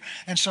come here,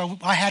 and so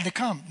I had to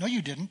come. No,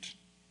 you didn't.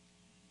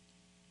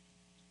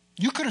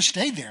 You could have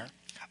stayed there.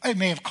 It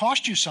may have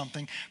cost you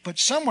something, but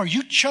somewhere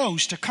you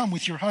chose to come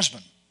with your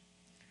husband.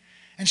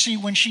 And see,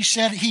 when she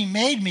said, he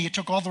made me, it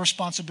took all the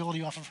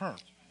responsibility off of her.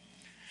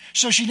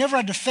 So she never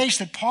had to face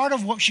that part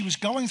of what she was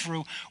going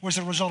through was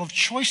the result of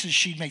choices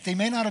she'd make. They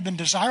may not have been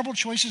desirable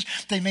choices.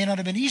 They may not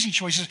have been easy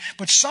choices.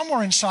 But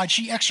somewhere inside,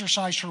 she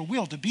exercised her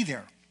will to be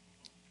there.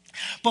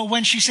 But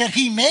when she said,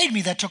 he made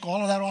me, that took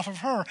all of that off of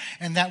her.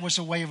 And that was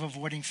a way of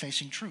avoiding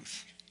facing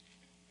truth.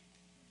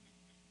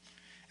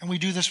 And we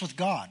do this with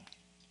God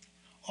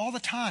all the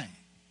time.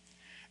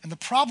 And the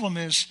problem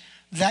is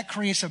that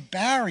creates a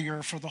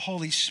barrier for the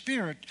Holy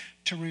Spirit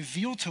to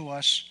reveal to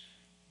us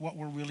what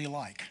we're really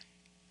like.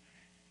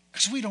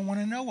 Because we don't want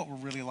to know what we're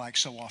really like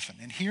so often.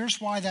 And here's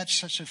why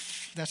that's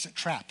a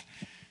trap.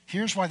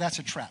 Here's why that's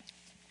a trap.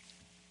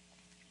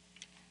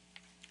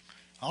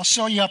 I'll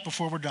sew you up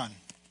before we're done.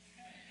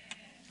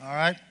 All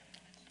right?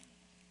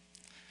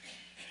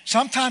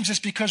 Sometimes it's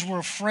because we're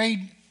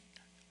afraid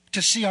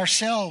to see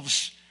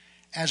ourselves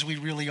as we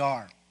really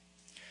are.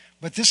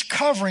 But this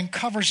covering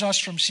covers us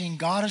from seeing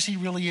God as he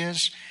really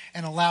is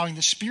and allowing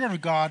the Spirit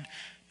of God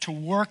to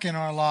work in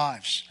our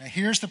lives. Now,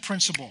 here's the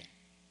principle.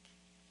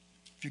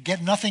 If you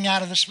get nothing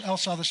out of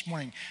this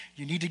morning,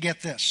 you need to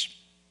get this.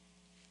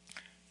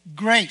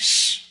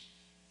 Grace,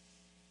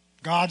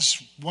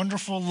 God's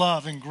wonderful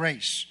love and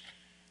grace,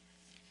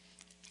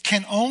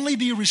 can only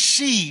be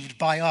received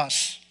by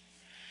us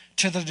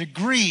to the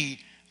degree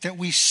that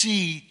we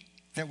see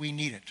that we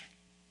need it.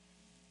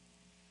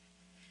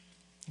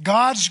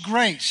 God's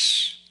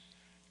grace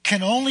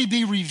can only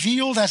be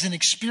revealed as an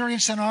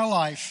experience in our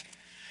life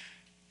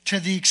to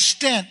the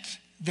extent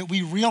that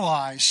we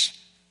realize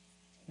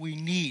we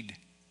need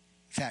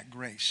that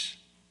grace.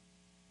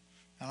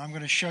 And I'm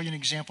going to show you an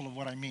example of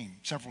what I mean,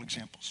 several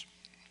examples.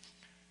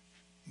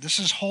 This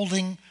is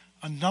holding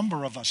a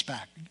number of us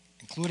back,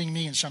 including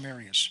me in some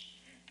areas.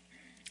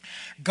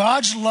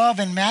 God's love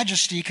and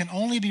majesty can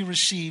only be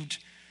received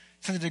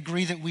to the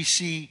degree that we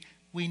see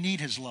we need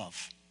his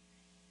love.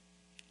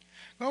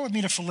 Go with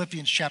me to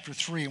Philippians chapter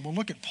 3, and we'll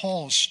look at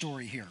Paul's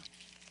story here.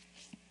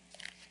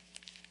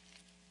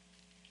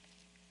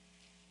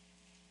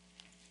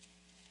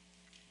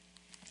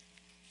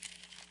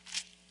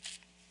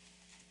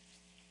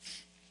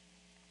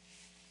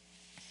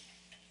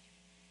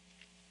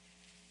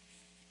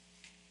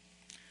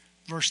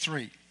 Verse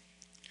 3.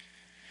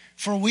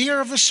 For we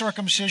are of the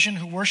circumcision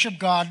who worship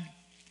God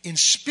in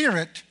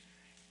spirit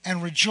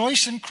and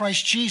rejoice in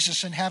Christ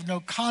Jesus and have no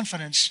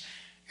confidence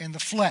in the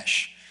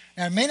flesh.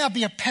 Now, it may not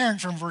be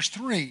apparent from verse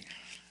 3,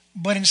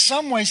 but in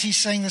some ways he's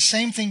saying the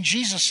same thing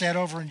Jesus said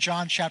over in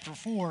John chapter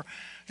 4,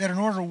 that in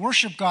order to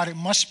worship God, it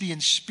must be in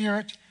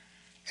spirit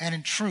and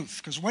in truth.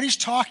 Because what he's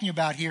talking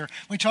about here,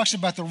 when he talks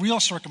about the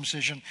real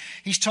circumcision,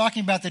 he's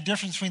talking about the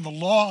difference between the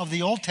law of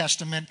the Old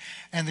Testament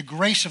and the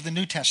grace of the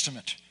New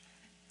Testament.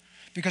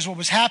 Because what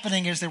was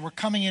happening is they were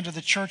coming into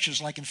the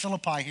churches, like in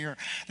Philippi here,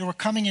 there were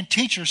coming in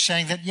teachers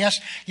saying that, yes,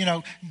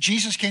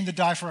 Jesus came to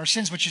die for our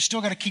sins, but you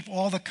still got to keep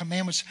all the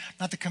commandments,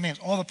 not the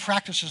commandments, all the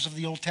practices of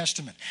the Old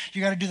Testament.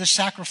 You got to do the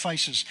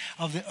sacrifices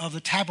of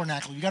the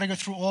tabernacle. You got to go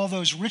through all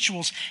those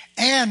rituals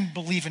and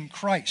believe in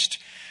Christ.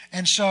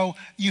 And so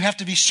you have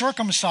to be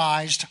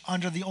circumcised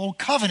under the old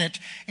covenant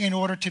in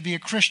order to be a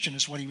Christian,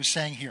 is what he was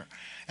saying here.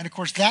 And of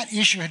course, that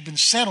issue had been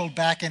settled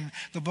back in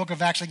the book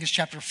of Acts, I think it's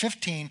chapter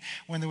 15,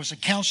 when there was a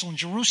council in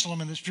Jerusalem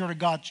and the Spirit of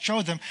God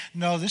showed them,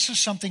 no, this is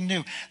something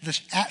new.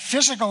 This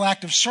physical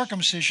act of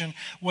circumcision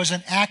was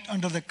an act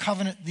under the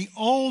covenant,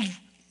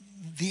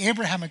 the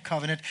Abrahamic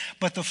covenant,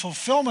 but the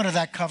fulfillment of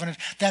that covenant,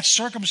 that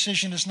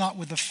circumcision is not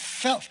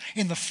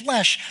in the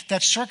flesh.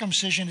 That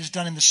circumcision is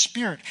done in the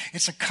spirit.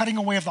 It's a cutting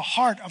away of the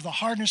heart, of the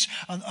hardness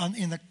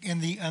in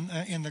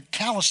the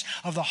callus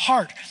of the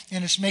heart,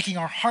 and it's making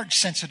our heart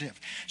sensitive.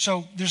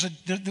 So there's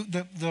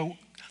the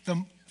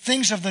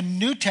things of the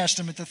New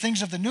Testament, the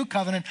things of the New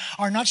Covenant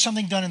are not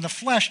something done in the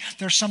flesh.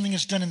 There's something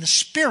that's done in the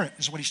Spirit,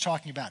 is what he's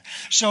talking about.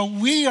 So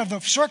we of the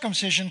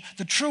circumcision,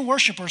 the true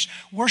worshipers,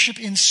 worship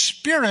in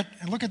spirit,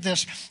 and look at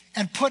this,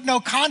 and put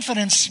no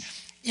confidence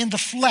in the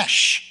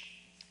flesh.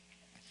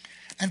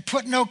 And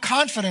put no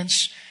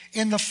confidence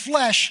in the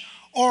flesh,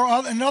 or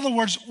in other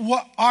words,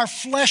 what our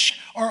flesh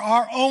or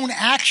our own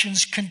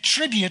actions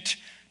contribute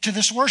to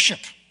this worship.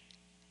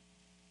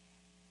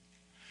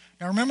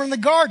 Now remember in the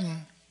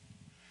garden,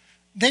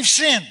 they've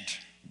sinned.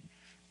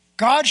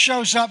 God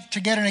shows up to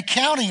get an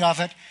accounting of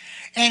it.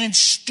 And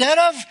instead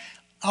of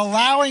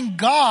allowing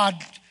God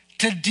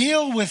to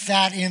deal with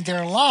that in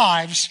their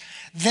lives,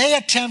 they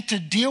attempt to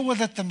deal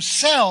with it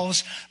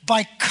themselves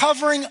by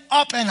covering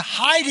up and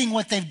hiding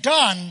what they've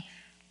done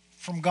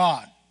from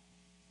God.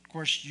 Of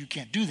course, you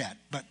can't do that,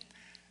 but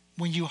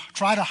when you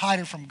try to hide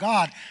it from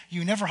God,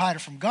 you never hide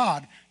it from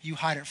God, you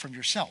hide it from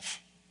yourself.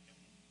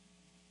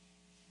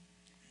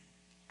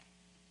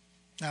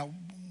 Now,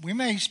 we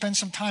may spend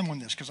some time on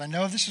this because I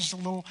know this is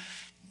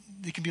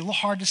it can be a little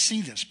hard to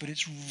see this, but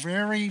it's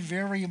very,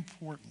 very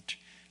important.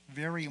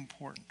 Very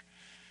important.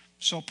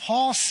 So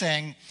Paul's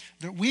saying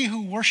that we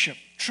who worship,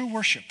 true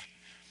worship,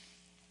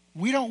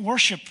 we don't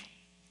worship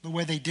the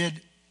way they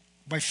did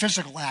by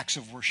physical acts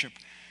of worship.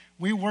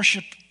 We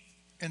worship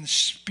in the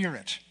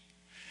Spirit.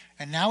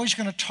 And now he's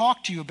going to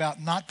talk to you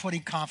about not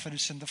putting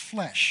confidence in the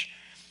flesh.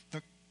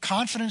 The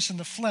confidence in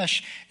the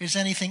flesh is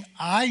anything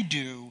I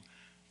do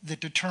that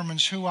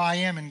determines who I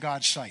am in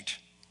God's sight.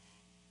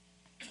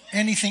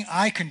 Anything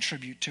I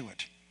contribute to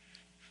it.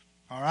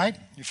 All right?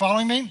 You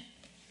following me?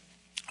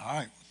 All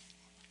right.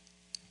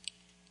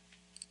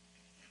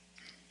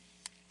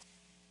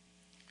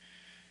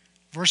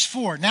 Verse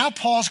 4. Now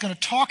Paul's going to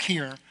talk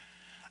here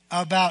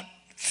about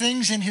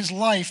things in his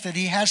life that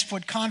he has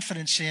put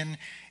confidence in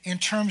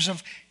terms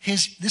of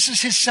this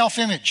is his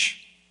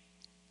self-image.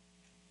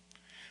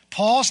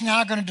 Paul's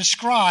now going to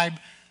describe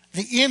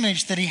the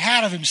image that he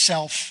had of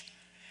himself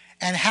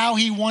and how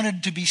he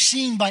wanted to be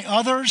seen by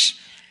others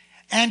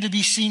and to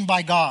be seen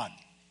by God.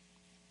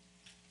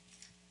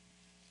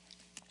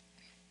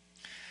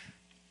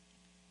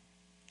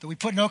 That we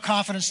put no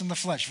confidence in the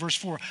flesh. Verse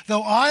 4.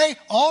 Though I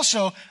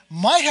also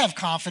might have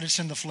confidence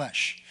in the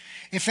flesh.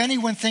 If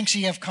anyone thinks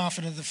he have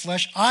confidence in the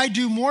flesh, I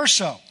do more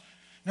so.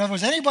 In other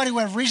words, anybody who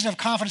has reason to have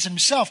confidence in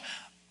himself,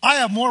 I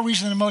have more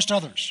reason than most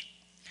others.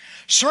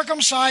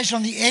 Circumcised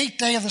on the 8th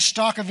day of the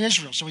stock of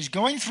Israel. So he's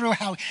going through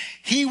how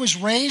he was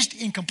raised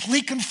in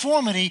complete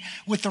conformity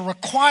with the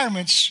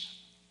requirements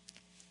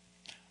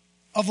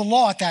of the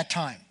law at that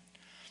time.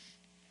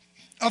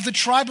 Of the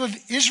tribe of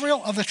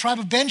Israel, of the tribe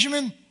of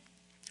Benjamin,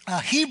 a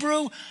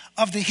Hebrew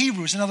of the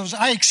Hebrews. In other words,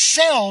 I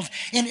excelled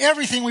in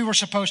everything we were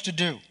supposed to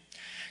do.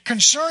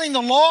 Concerning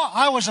the law,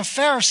 I was a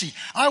Pharisee.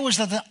 I was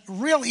the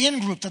real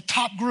in-group, the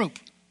top group.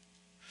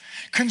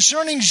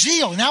 Concerning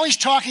zeal, now he's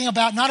talking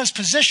about not his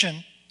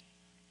position.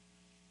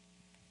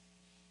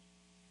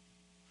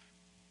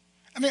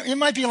 I mean, it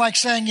might be like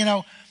saying,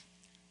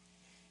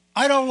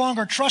 I no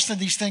longer trust in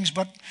these things,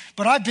 but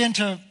I've been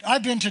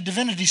to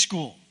divinity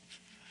school.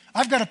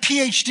 I've got a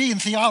PhD in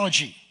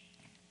theology.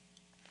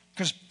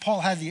 Because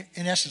Paul had,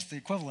 in essence, the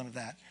equivalent of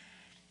that.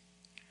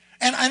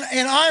 And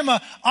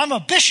I'm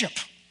a bishop.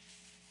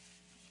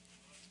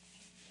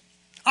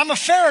 I'm a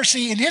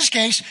Pharisee. In his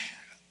case,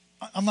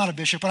 I'm not a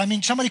bishop, but I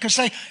mean somebody could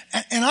say,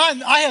 and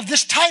I have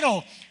this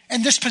title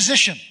and this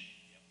position.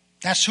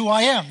 That's who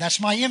I am.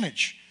 That's my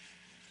image.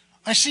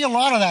 I see a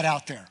lot of that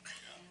out there.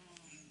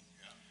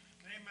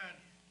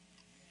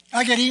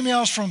 I get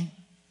emails from,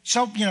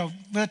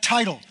 with a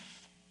title.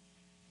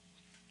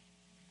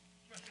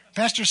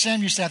 Pastor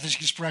Sam used to have this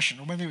expression,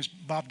 or maybe it was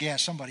Bob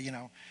Gass, somebody,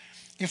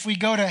 If we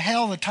go to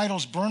hell, the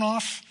titles burn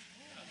off.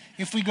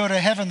 If we go to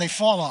heaven, they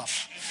fall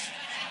off.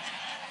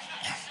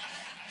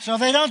 So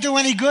they don't do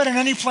any good in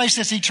any place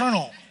that's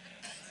eternal.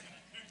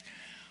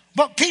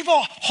 But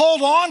people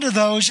hold on to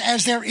those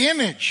as their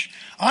image.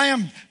 I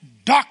am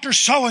Dr.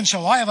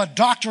 So-and-so. I have a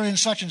doctorate in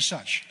such and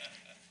such.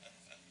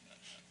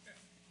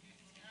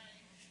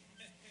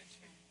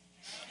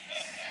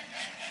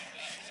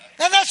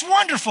 And that's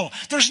wonderful.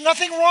 There's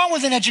nothing wrong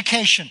with an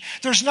education.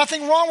 There's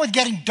nothing wrong with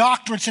getting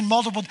doctorates in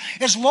multiple,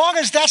 as long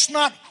as that's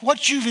not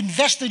what you've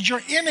invested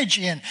your image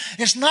in.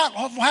 It's not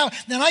how.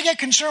 Then I get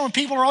concerned when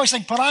people are always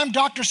saying, but I'm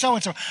Dr.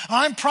 So-and-so,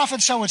 I'm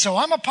Prophet so-and-so,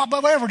 I'm a pop,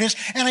 whatever it is,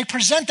 and I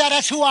present that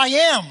as who I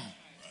am.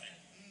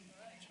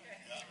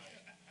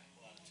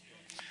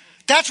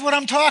 That's what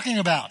I'm talking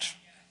about.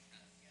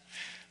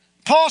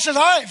 Paul says,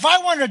 if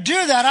I wanted to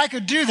do that, I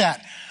could do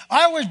that.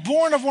 I was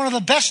born of one of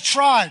the best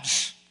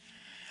tribes.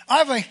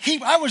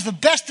 I was the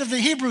best of the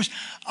Hebrews.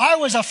 I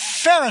was a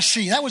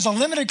Pharisee. That was a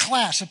limited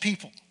class of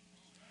people.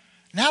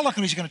 Now look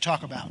what he's going to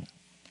talk about.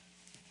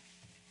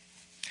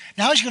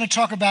 Now he's going to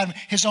talk about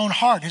his own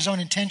heart, his own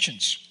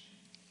intentions.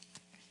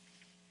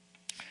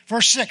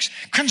 Verse 6,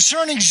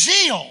 concerning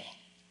zeal.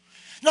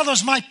 In other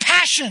words, my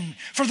passion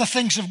for the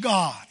things of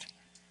God.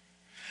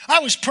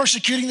 I was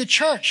persecuting the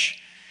church.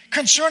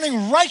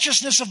 Concerning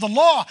righteousness of the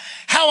law,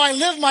 how I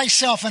lived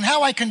myself and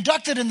how I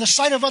conducted in the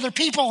sight of other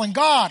people and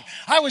God.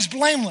 I was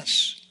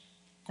blameless.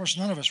 Of course,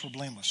 none of us were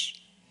blameless.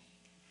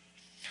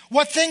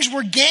 What things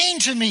were gain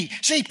to me.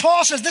 See,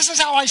 Paul says, this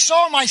is how I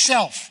saw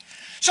myself.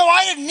 So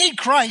I didn't need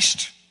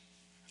Christ.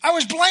 I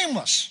was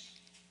blameless.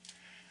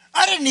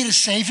 I didn't need a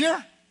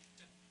Savior.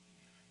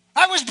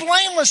 I was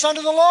blameless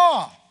under the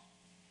law.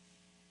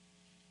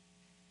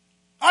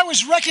 I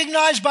was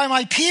recognized by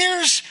my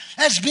peers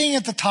as being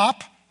at the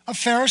top. A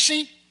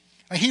Pharisee,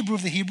 a Hebrew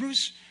of the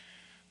Hebrews.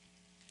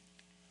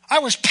 I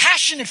was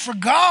passionate for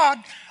God.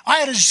 I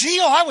had a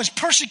zeal. I was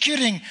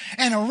persecuting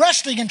and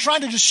arresting and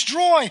trying to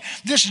destroy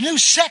this new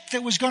sect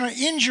that was going to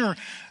injure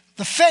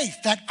the faith,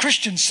 that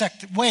Christian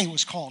sect way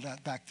was called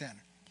back then.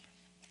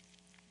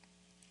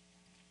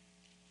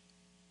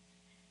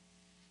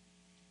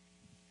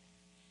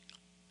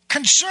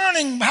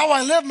 concerning how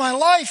I live my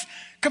life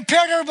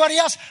compared to everybody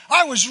else,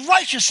 I was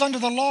righteous under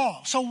the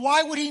law. So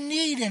why would he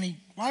need any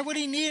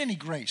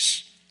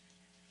grace?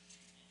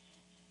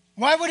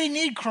 Why would he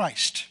need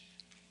Christ?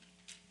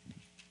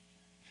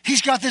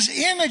 He's got this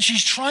image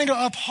he's trying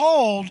to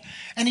uphold,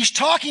 and he's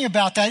talking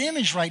about that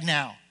image right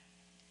now.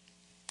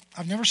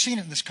 I've never seen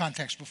it in this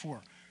context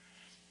before.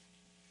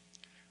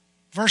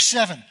 Verse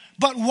 7,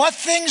 but what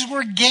things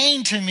were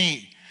gained to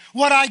me?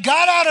 What I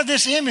got out of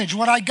this image,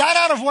 what I got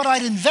out of what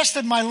I'd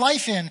invested my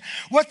life in,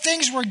 what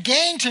things were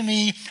gained to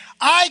me,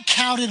 I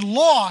counted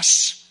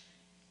loss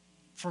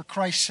for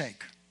Christ's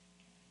sake.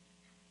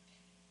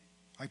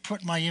 I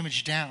put my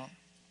image down.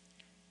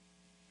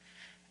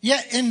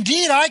 Yet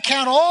indeed I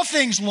count all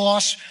things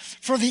loss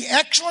for the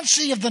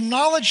excellency of the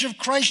knowledge of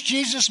Christ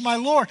Jesus my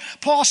Lord.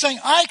 Paul's saying,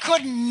 I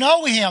couldn't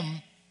know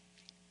him.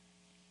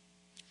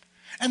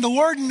 And the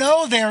word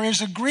know there is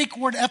a Greek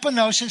word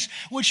epignosis,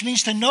 which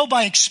means to know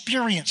by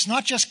experience,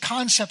 not just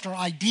concept or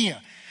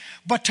idea,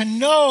 but to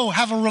know,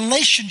 have a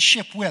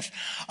relationship with.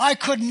 I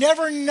could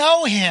never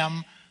know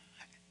him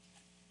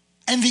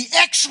and the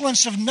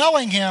excellence of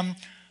knowing him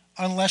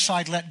unless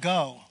I'd let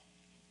go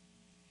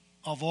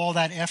of all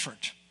that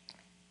effort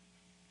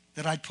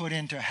that I'd put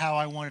into how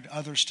I wanted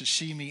others to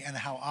see me and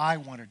how I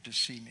wanted to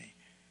see me.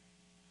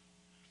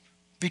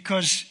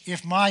 Because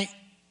if my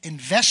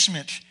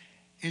investment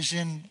is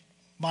in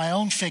my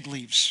own fig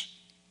leaves,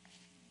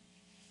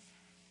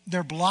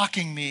 they're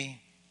blocking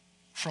me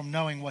from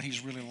knowing what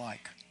he's really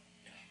like.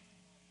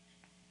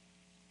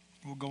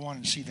 We'll go on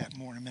and see that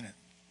more in a minute.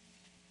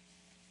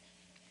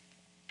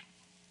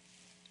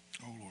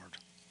 Oh, Lord.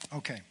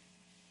 Okay.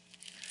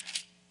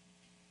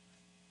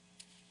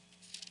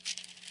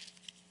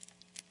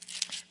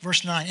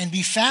 Verse 9, and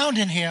be found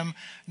in him,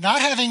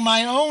 not having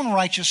my own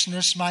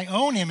righteousness, my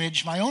own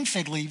image, my own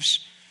fig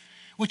leaves,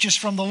 which is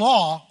from the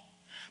law,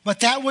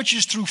 but that which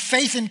is through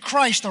faith in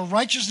Christ, the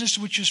righteousness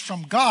which is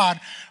from God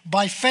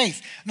by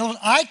faith. No,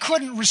 I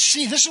couldn't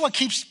receive. This is what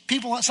keeps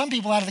some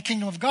people out of the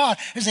kingdom of God,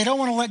 is they don't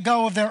want to let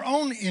go of their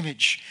own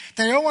image.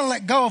 They don't want to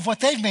let go of what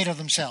they've made of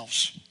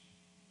themselves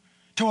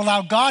to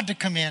allow God to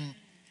come in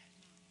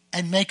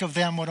and make of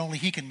them what only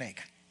he can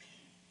make.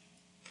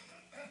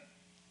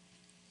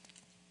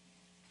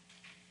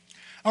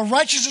 A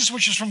righteousness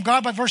which is from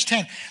God by verse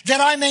 10,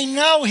 that I may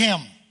know him.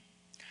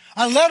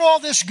 I let all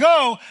this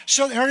go,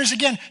 so there it is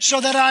again,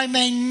 so that I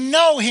may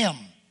know him.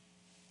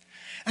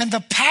 And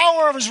the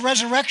power of his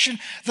resurrection,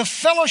 the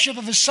fellowship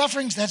of his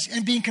sufferings,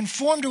 and being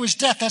conformed to his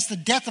death, that's the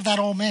death of that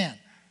old man.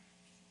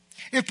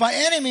 If by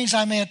any means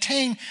I may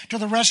attain to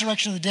the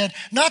resurrection of the dead,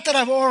 not that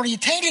I've already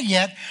attained it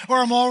yet, or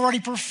am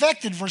already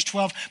perfected, verse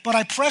 12, but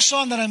I press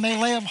on that I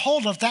may lay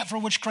hold of that for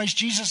which Christ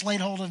Jesus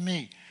laid hold of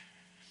me.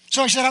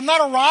 So he said, I'm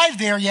not arrived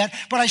there yet,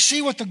 but I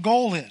see what the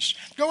goal is.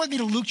 Go with me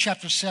to Luke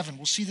chapter 7.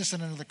 We'll see this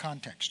in another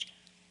context.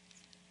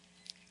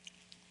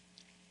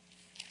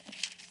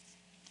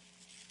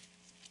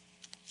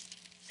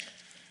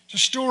 It's a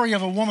story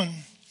of a woman.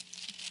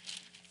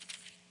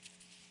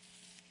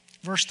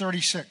 Verse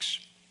 36.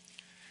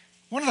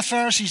 One of the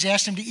Pharisees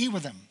asked him to eat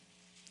with him.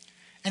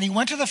 And he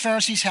went to the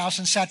Pharisee's house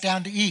and sat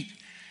down to eat.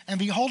 And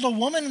behold, a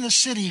woman in the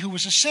city who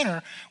was a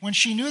sinner, when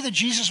she knew that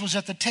Jesus was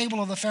at the table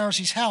of the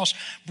Pharisee's house,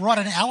 brought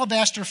an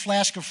alabaster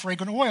flask of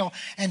fragrant oil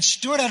and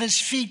stood at his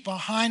feet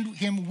behind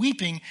him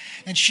weeping.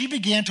 And she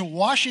began to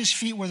wash his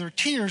feet with her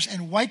tears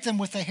and wipe them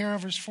with the hair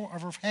of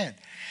her head.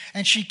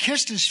 And she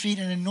kissed his feet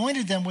and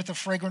anointed them with the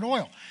fragrant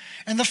oil.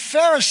 And the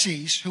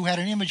Pharisees, who had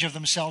an image of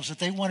themselves that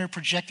they wanted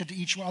projected to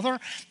each other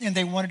and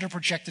they wanted to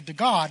project it to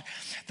God,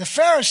 the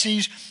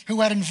Pharisees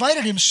who had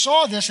invited him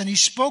saw this, and he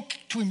spoke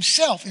to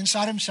himself,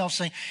 inside himself,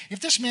 saying,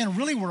 if this man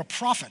really were a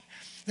prophet,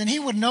 then he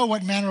would know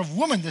what manner of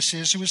woman this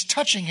is who is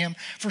touching him,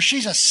 for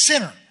she's a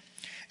sinner.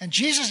 And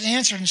Jesus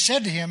answered and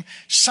said to him,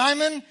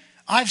 Simon,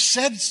 I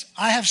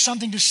have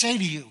something to say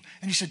to you.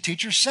 And he said,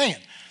 Teacher, say it.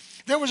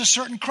 There was a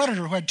certain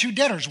creditor who had two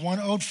debtors. One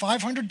owed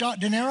 500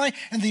 denarii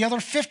and the other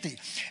 50.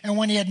 And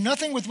when he had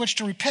nothing with which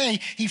to repay,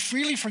 he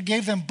freely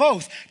forgave them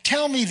both.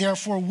 Tell me,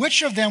 therefore,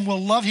 which of them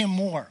will love him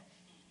more?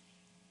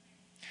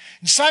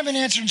 And Simon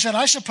answered and said,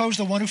 I suppose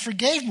the one who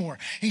forgave more.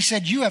 He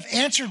said, you have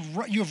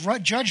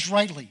judged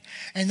rightly.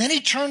 And then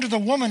he turned to the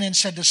woman and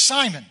said to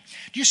Simon,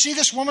 do you see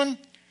this woman?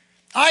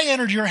 I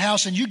entered your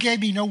house and you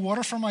gave me no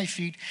water for my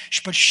feet,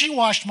 but she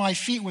washed my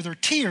feet with her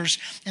tears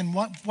and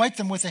wiped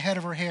them with the hair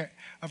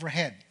of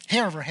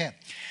her head.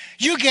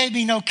 You gave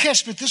me no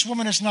kiss, but this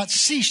woman has not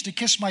ceased to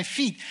kiss my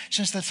feet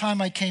since the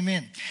time I came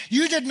in.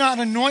 You did not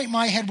anoint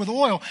my head with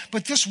oil,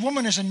 but this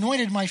woman has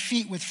anointed my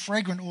feet with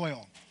fragrant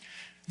oil.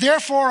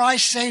 Therefore I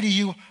say to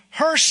you,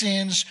 her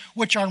sins,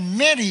 which are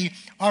many,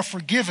 are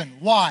forgiven.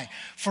 Why?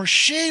 For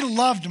she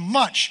loved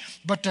much,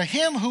 but to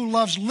him who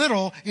loves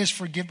little is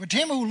forgiven. But to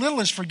him who little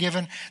is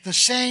forgiven, the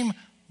same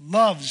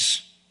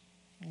loves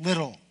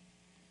little.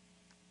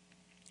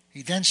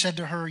 He then said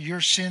to her,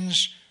 your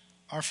sins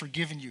are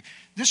forgiven you.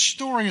 This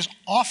story is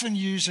often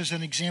used as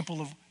an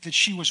example of that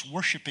she was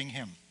worshiping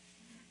him.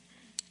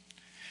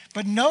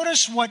 But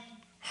notice what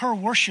her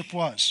worship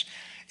was.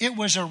 It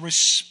was a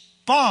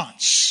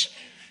response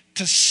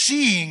to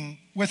seeing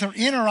with her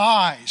inner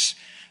eyes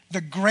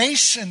the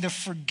grace and the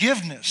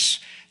forgiveness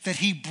that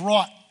he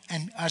brought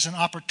as an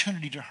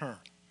opportunity to her.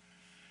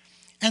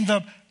 And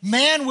the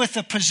man with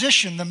the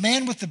position, the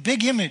man with the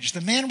big image,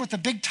 the man with the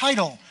big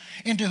title,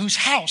 into whose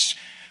house,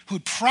 who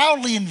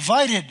proudly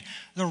invited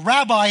the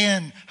rabbi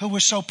in who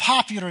was so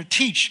popular to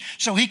teach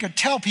so he could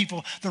tell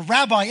people, the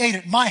rabbi ate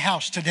at my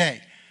house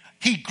today.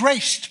 He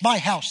graced my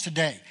house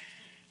today.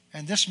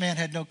 And this man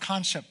had no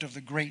concept of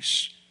the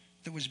grace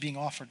that was being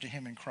offered to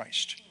him in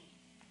Christ.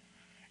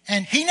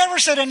 And he never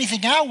said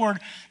anything outward,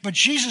 but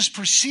Jesus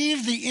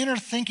perceived the inner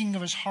thinking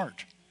of his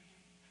heart.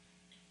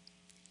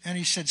 And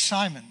he said,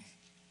 Simon,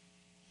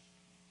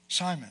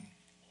 Simon,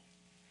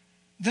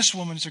 this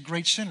woman is a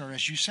great sinner,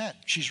 as you said.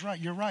 She's right,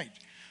 you're right.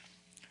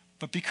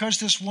 But because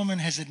this woman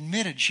has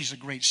admitted she's a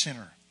great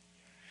sinner,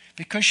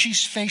 because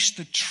she's faced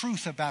the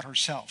truth about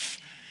herself,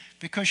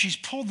 because she's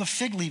pulled the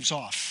fig leaves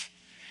off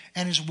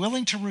and is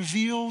willing to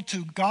reveal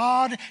to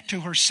God,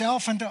 to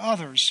herself, and to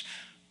others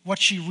what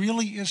she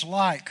really is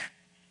like,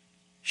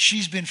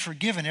 she's been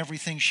forgiven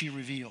everything she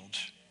revealed.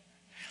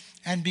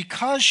 And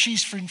because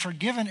she's been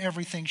forgiven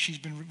everything it's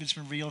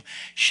been revealed,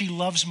 she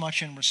loves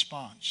much in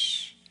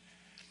response.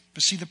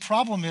 But see, the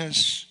problem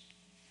is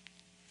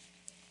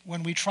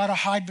when we try to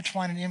hide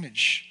behind an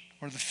image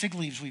or the fig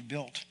leaves we've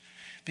built,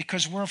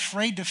 because we're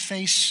afraid to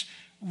face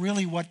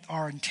really what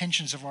our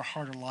intentions of our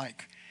heart are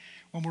like.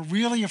 When we're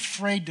really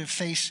afraid to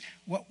face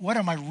what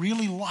am I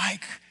really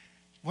like?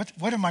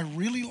 What am I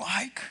really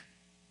like?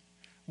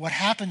 What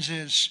happens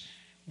is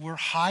we're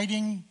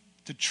hiding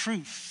the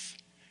truth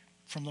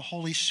from the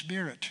Holy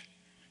Spirit,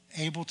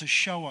 able to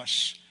show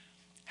us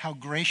how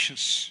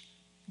gracious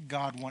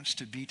God wants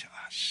to be to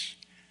us.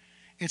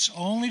 It's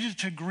only to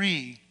the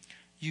degree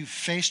you've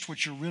faced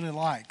what you're really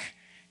like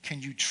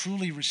can you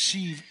truly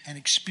receive and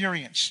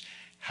experience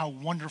how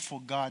wonderful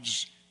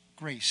God's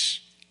grace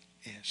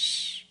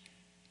is.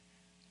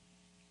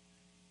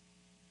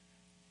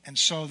 And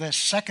so the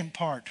second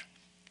part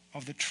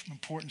of the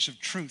importance of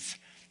truth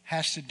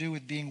has to do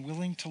with being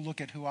willing to look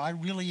at who I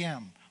really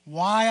am,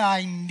 why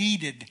I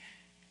needed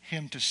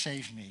him to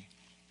save me,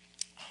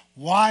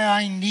 why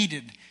I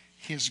needed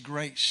his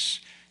grace.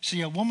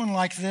 See, a woman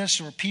like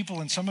this, or people,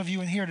 and some of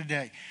you in here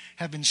today,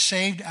 have been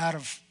saved out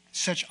of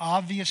such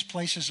obvious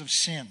places of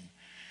sin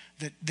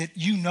that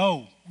you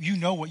know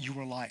what you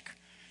were like.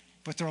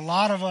 But there are a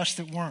lot of us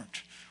that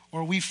weren't.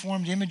 Or we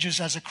formed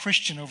images as a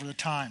Christian over the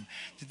time.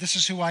 That this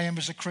is who I am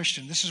as a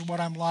Christian. This is what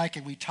I'm like.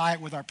 And we tie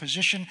it with our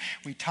position.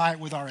 We tie it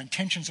with our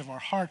intentions of our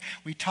heart.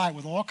 We tie it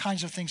with all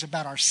kinds of things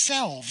about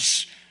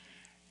ourselves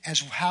as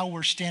how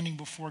we're standing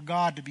before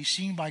God, to be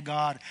seen by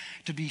God,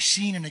 to be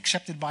seen and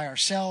accepted by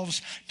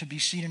ourselves, to be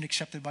seen and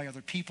accepted by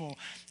other people.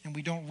 And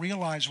we don't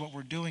realize what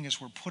we're doing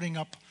is we're putting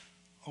up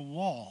a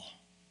wall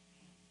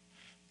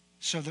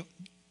so that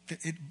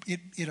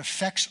it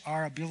affects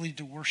our ability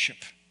to worship.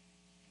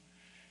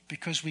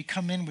 Because we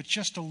come in with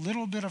just a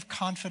little bit of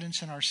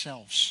confidence in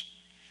ourselves.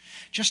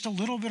 Just a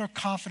little bit of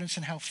confidence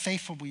in how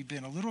faithful we've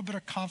been. A little bit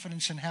of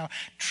confidence in how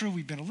true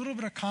we've been. A little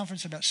bit of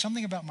confidence about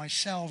something about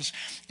myself.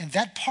 And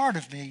that part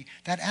of me,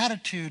 that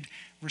attitude,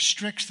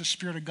 restricts the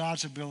Spirit of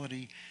God's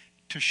ability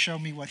to show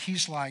me what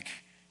he's like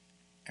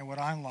and what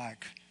I'm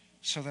like,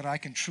 so that I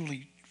can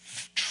truly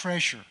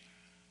treasure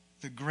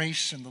the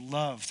grace and the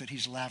love that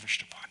he's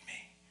lavished upon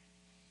me.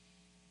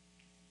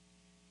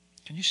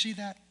 Can you see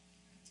that?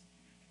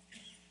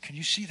 Can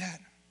you see that?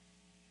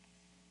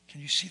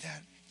 Can you see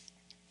that?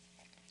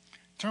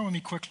 Turn with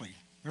me quickly,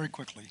 very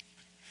quickly,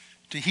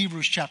 to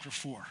Hebrews chapter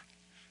 4.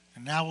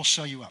 And now we'll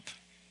sew you up.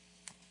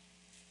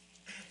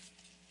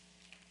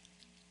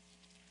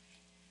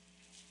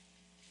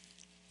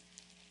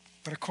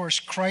 But of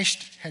course,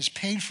 Christ has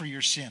paid for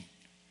your sin.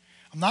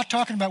 I'm not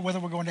talking about whether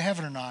we're going to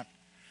heaven or not.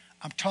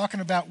 I'm talking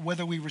about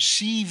whether we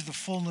receive the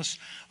fullness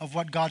of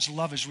what God's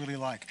love is really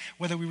like.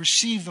 Whether we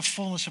receive the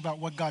fullness about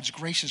what God's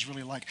grace is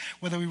really like.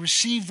 Whether we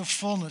receive the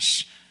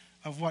fullness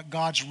of what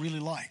God's really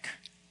like.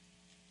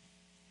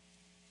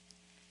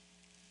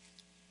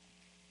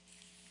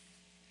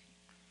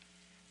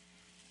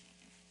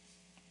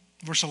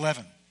 Verse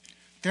 11.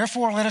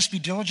 Therefore, let us be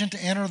diligent to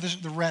enter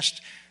the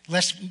rest,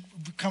 lest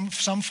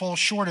some fall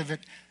short of it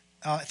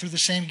through the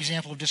same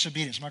example of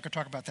disobedience. I'm not going to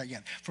talk about that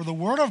yet. For the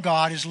word of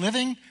God is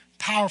living,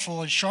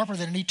 powerful, and sharper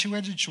than any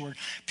two-edged sword,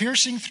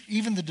 piercing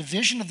even the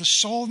division of the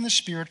soul and the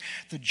spirit,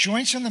 the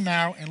joints and the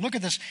marrow. And look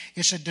at this.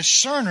 It's a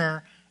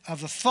discerner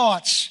of the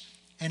thoughts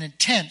and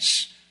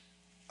intents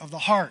of the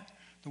heart.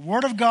 The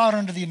word of God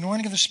under the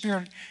anointing of the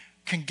Spirit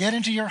can get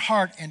into your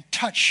heart and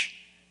touch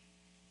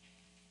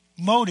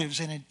motives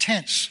and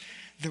intents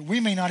that we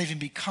may not even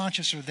be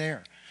conscious are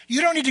there.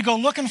 You don't need to go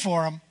looking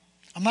for them.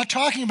 I'm not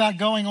talking about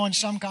going on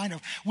some kind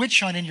of witch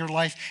hunt in your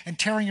life and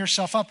tearing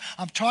yourself up.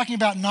 I'm talking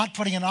about not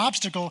putting an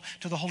obstacle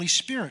to the Holy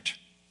Spirit,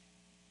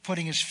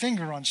 putting his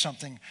finger on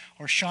something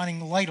or shining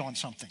the light on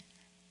something.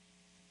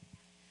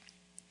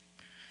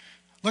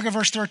 Look at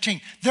verse 13.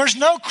 There's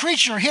no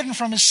creature hidden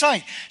from his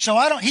sight. So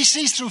he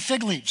sees through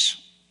fig leaves.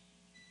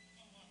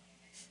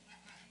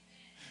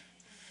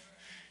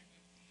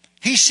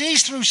 He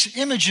sees through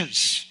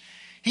images.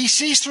 He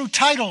sees through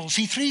titles.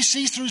 He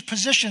sees through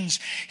positions.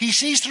 He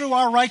sees through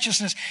our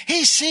righteousness.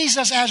 He sees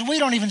us as we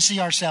don't even see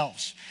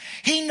ourselves.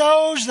 He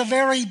knows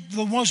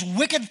the most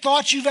wicked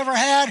thoughts you've ever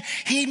had.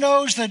 He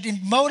knows the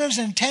motives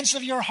and intents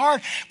of your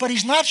heart, but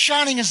he's not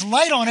shining his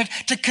light on it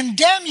to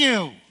condemn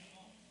you.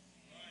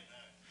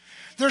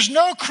 There's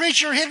no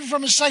creature hidden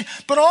from his sight,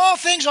 but all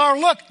things are,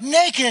 look,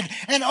 naked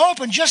and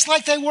open, just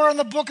like they were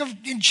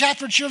in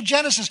chapter 2 of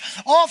Genesis.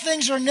 All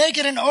things are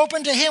naked and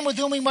open to him with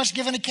whom we must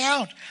give an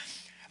account.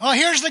 Oh,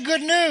 here's the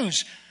good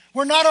news.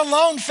 We're not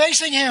alone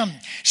facing him.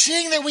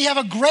 Seeing that we have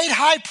a great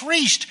high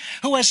priest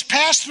who has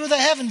passed through the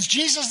heavens,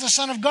 Jesus, the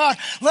Son of God,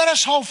 let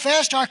us hold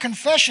fast our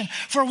confession,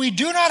 for we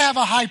do not have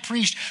a high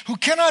priest who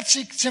cannot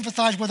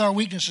sympathize with our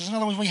weaknesses. In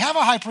other words, we have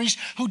a high priest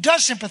who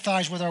does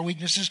sympathize with our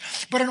weaknesses,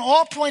 but in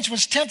all points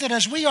was tempted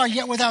as we are,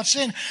 yet without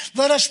sin.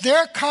 Let us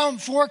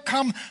therefore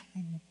come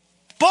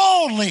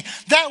boldly.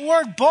 That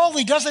word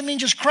boldly doesn't mean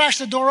just crash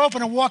the door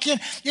open and walk in.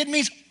 It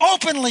means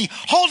openly,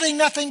 holding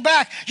nothing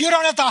back. You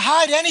don't have to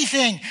hide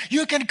anything.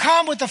 You can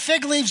come with the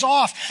fig leaves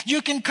off.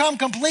 You can come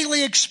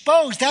completely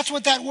exposed. That's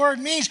what that word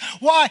means.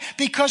 Why?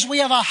 Because we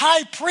have a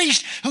high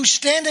priest who's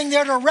standing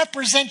there to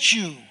represent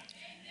you.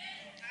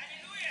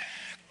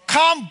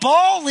 Come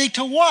boldly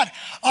to what?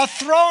 A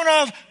throne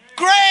of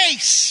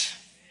grace.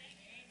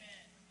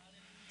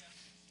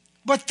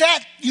 But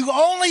that you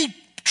only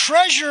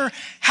treasure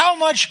how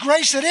much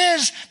grace it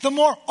is, the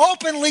more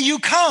openly you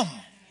come.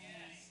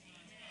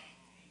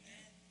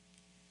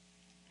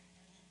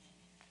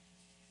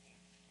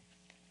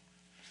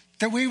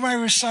 That we may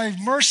receive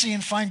mercy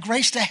and find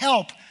grace to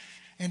help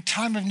in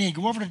time of need.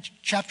 Go over to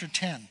chapter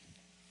 10.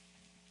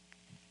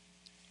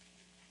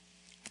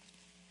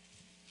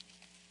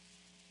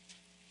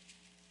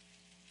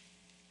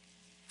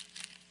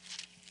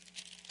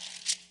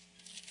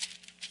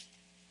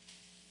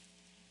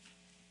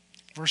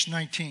 Verse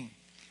 19.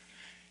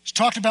 It's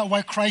talked about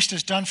what Christ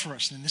has done for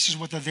us, and this is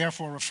what the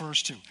therefore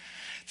refers to.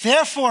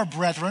 Therefore,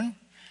 brethren,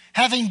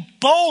 having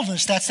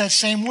boldness, that's that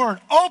same word,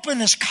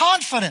 openness,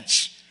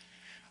 confidence,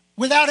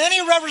 without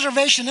any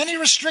reservation, any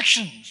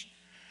restrictions,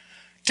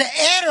 to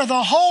enter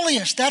the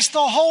holiest. That's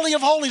the Holy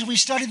of Holies we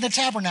studied in the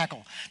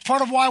tabernacle. It's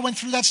part of why I went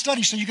through that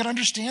study, so you could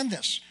understand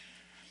this.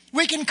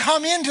 We can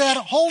come into that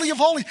Holy of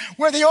Holies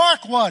where the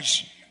ark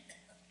was,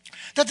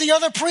 that the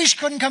other priest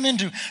couldn't come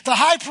into. The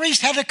high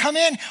priest had to come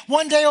in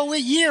one day a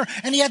year,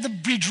 and he had to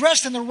be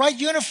dressed in the right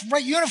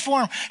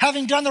uniform,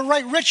 having done the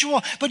right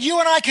ritual. But you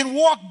and I can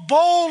walk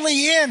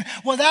boldly in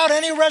without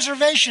any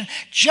reservation,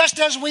 just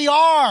as we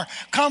are.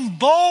 Come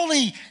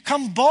boldly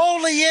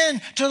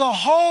in to the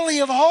Holy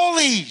of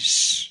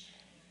Holies.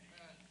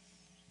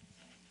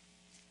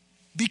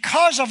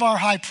 Because of our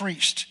high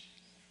priest.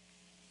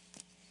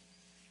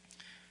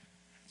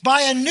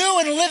 By a new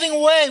and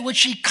living way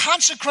which he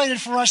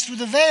consecrated for us through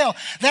the veil.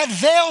 That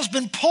veil's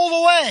been pulled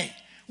away,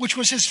 which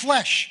was his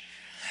flesh.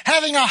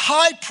 Having a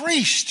high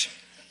priest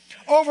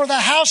over the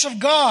house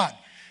of God.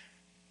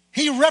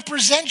 He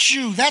represents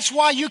you. That's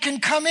why you can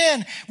come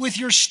in with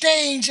your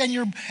stains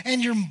and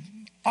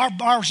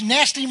our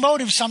nasty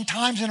motives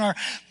sometimes and our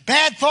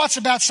bad thoughts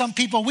about some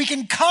people. We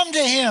can come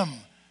to him.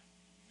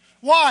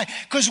 Why?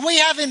 Because we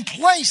have in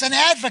place an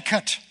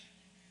advocate.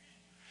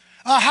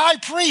 A high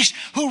priest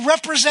who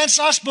represents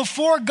us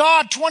before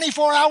God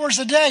 24 hours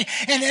a day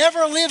and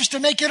ever lives to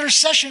make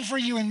intercession for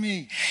you and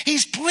me.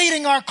 He's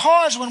pleading our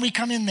cause when we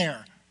come in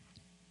there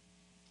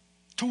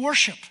to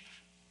worship,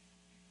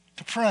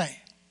 to pray.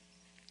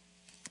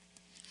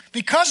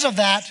 Because of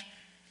that,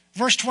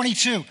 verse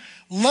 22,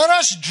 let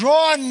us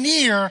draw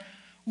near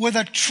with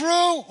a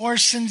true or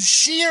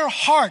sincere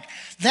heart.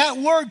 That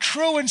word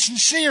true and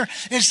sincere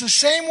is the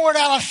same word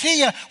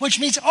aletheia, which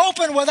means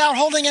open without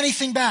holding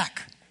anything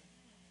back.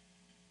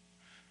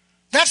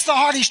 That's the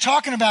heart he's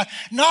talking about.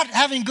 Not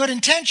having good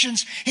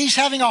intentions. He's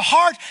having a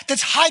heart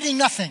that's hiding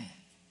nothing.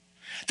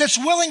 That's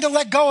willing to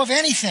let go of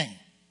anything.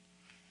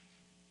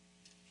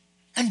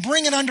 And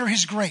bring it under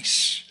his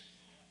grace.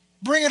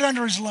 Bring it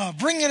under his love.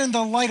 Bring it in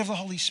the light of the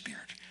Holy Spirit.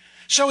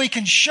 So he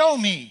can show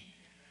me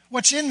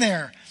what's in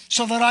there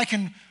so that I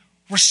can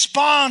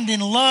respond in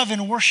love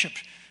and worship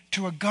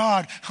to a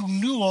God who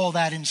knew all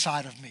that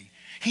inside of me.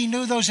 He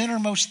knew those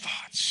innermost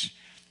thoughts.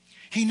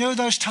 He knew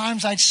those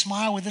times I'd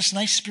smile with this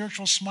nice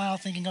spiritual smile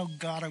thinking, oh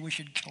God, I wish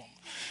you'd kill him.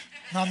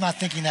 No, I'm not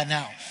thinking that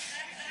now.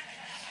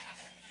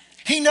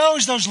 He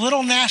knows those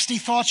little nasty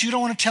thoughts you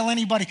don't want to tell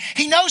anybody.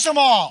 He knows them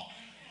all.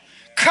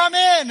 Come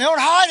in, don't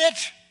hide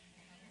it.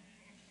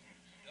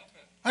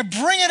 I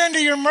bring it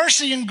into your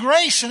mercy and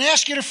grace and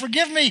ask you to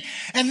forgive me.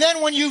 And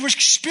then when you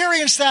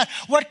experience that,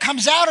 what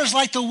comes out is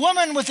like the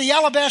woman with the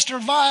alabaster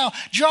vial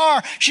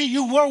jar.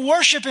 You will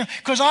worship him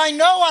because I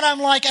know what I'm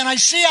like and I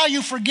see how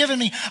you've forgiven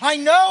me. I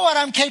know what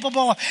I'm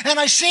capable of and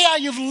I see how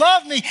you've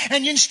loved me.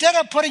 And instead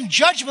of putting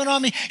judgment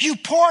on me, you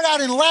poured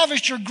out and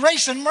lavished your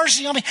grace and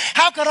mercy on me.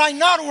 How could I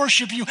not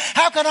worship you?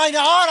 How could I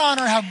not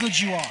honor how good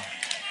you are?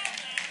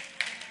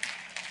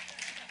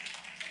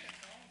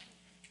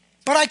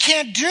 But I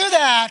can't do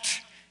that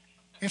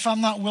if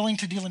I'm not willing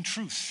to deal in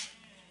truth.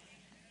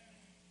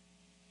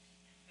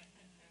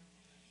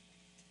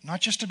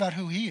 Not just about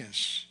who he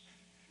is,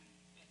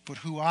 but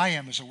who I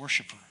am as a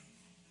worshiper.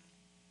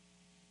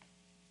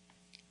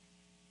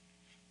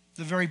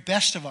 The very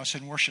best of us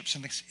in worships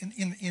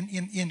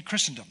in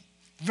Christendom,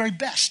 the very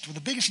best, with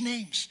the biggest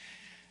names,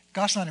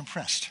 God's not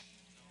impressed.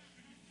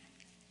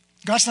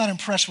 God's not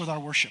impressed with our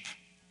worship.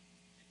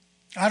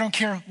 I don't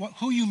care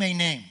who you may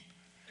name.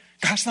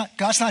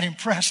 God's not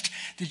impressed.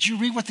 Did you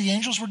read what the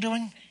angels were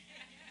doing?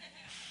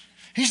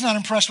 He's not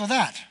impressed with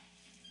that.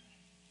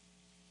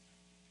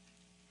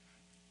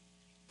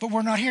 But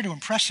we're not here to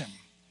impress him.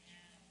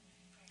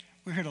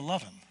 We're here to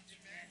love him.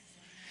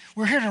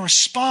 We're here to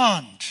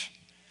respond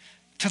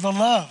to the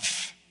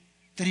love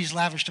that he's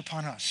lavished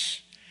upon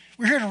us.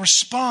 We're here to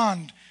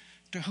respond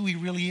to who he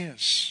really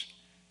is.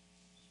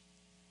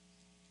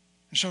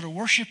 And so to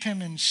worship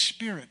him in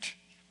spirit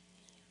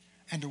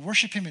and to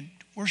worship him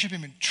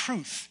in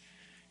truth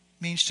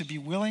means to be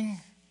willing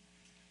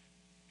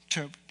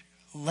to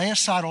lay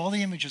aside all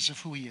the images of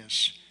who he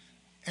is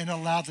and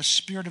allow the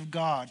Spirit of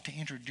God to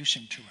introduce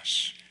him to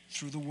us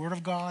through the Word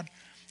of God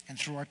and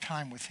through our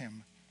time with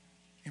him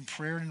in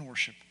prayer and in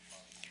worship.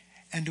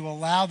 And to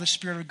allow the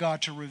Spirit of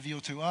God to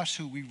reveal to us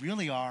who we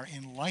really are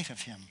in light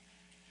of him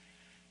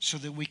so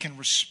that we can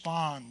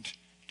respond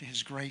to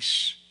his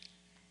grace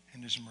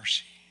and his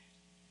mercy.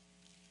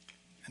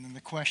 And then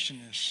the question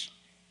is,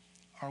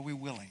 are we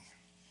willing?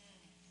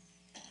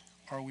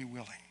 Are we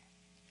willing?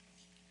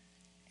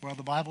 Well,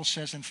 the Bible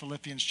says in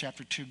Philippians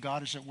chapter 2,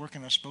 God is at work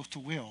in us both to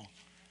will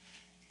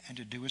and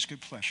to do his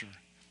good pleasure.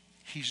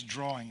 He's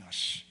drawing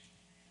us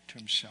to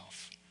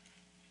himself.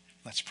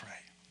 Let's pray.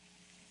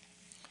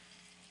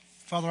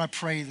 Father, I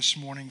pray this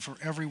morning for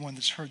everyone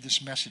that's heard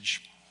this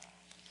message.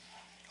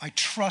 I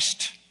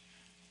trust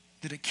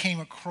that it came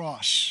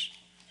across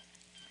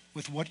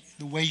with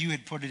the way you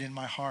had put it in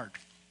my heart.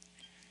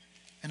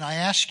 And I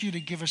ask you to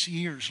give us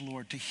ears,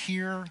 Lord, to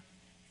hear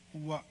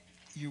what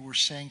you were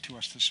saying to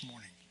us this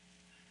morning.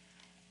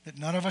 That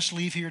none of us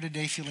leave here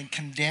today feeling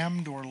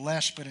condemned or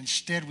less, but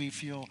instead we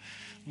feel,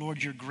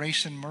 Lord, your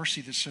grace and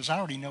mercy that says, I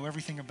already know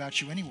everything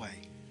about you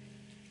anyway.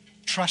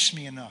 Trust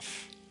me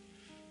enough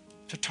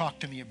to talk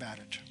to me about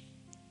it.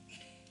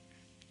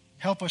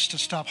 Help us to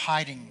stop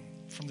hiding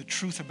from the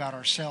truth about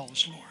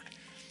ourselves, Lord,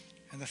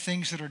 and the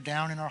things that are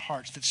down in our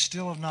hearts that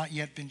still have not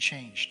yet been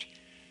changed.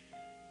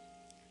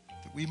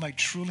 That we might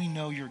truly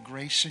know your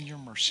grace and your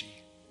mercy.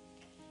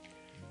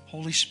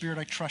 Holy Spirit,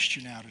 I trust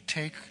you now to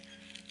take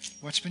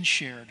what's been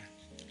shared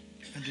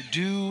and to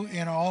do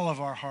in all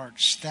of our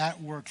hearts that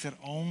work that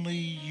only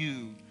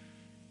you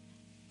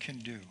can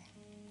do.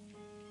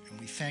 And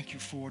we thank you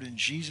for it in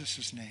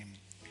Jesus' name.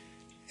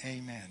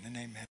 Amen and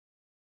amen.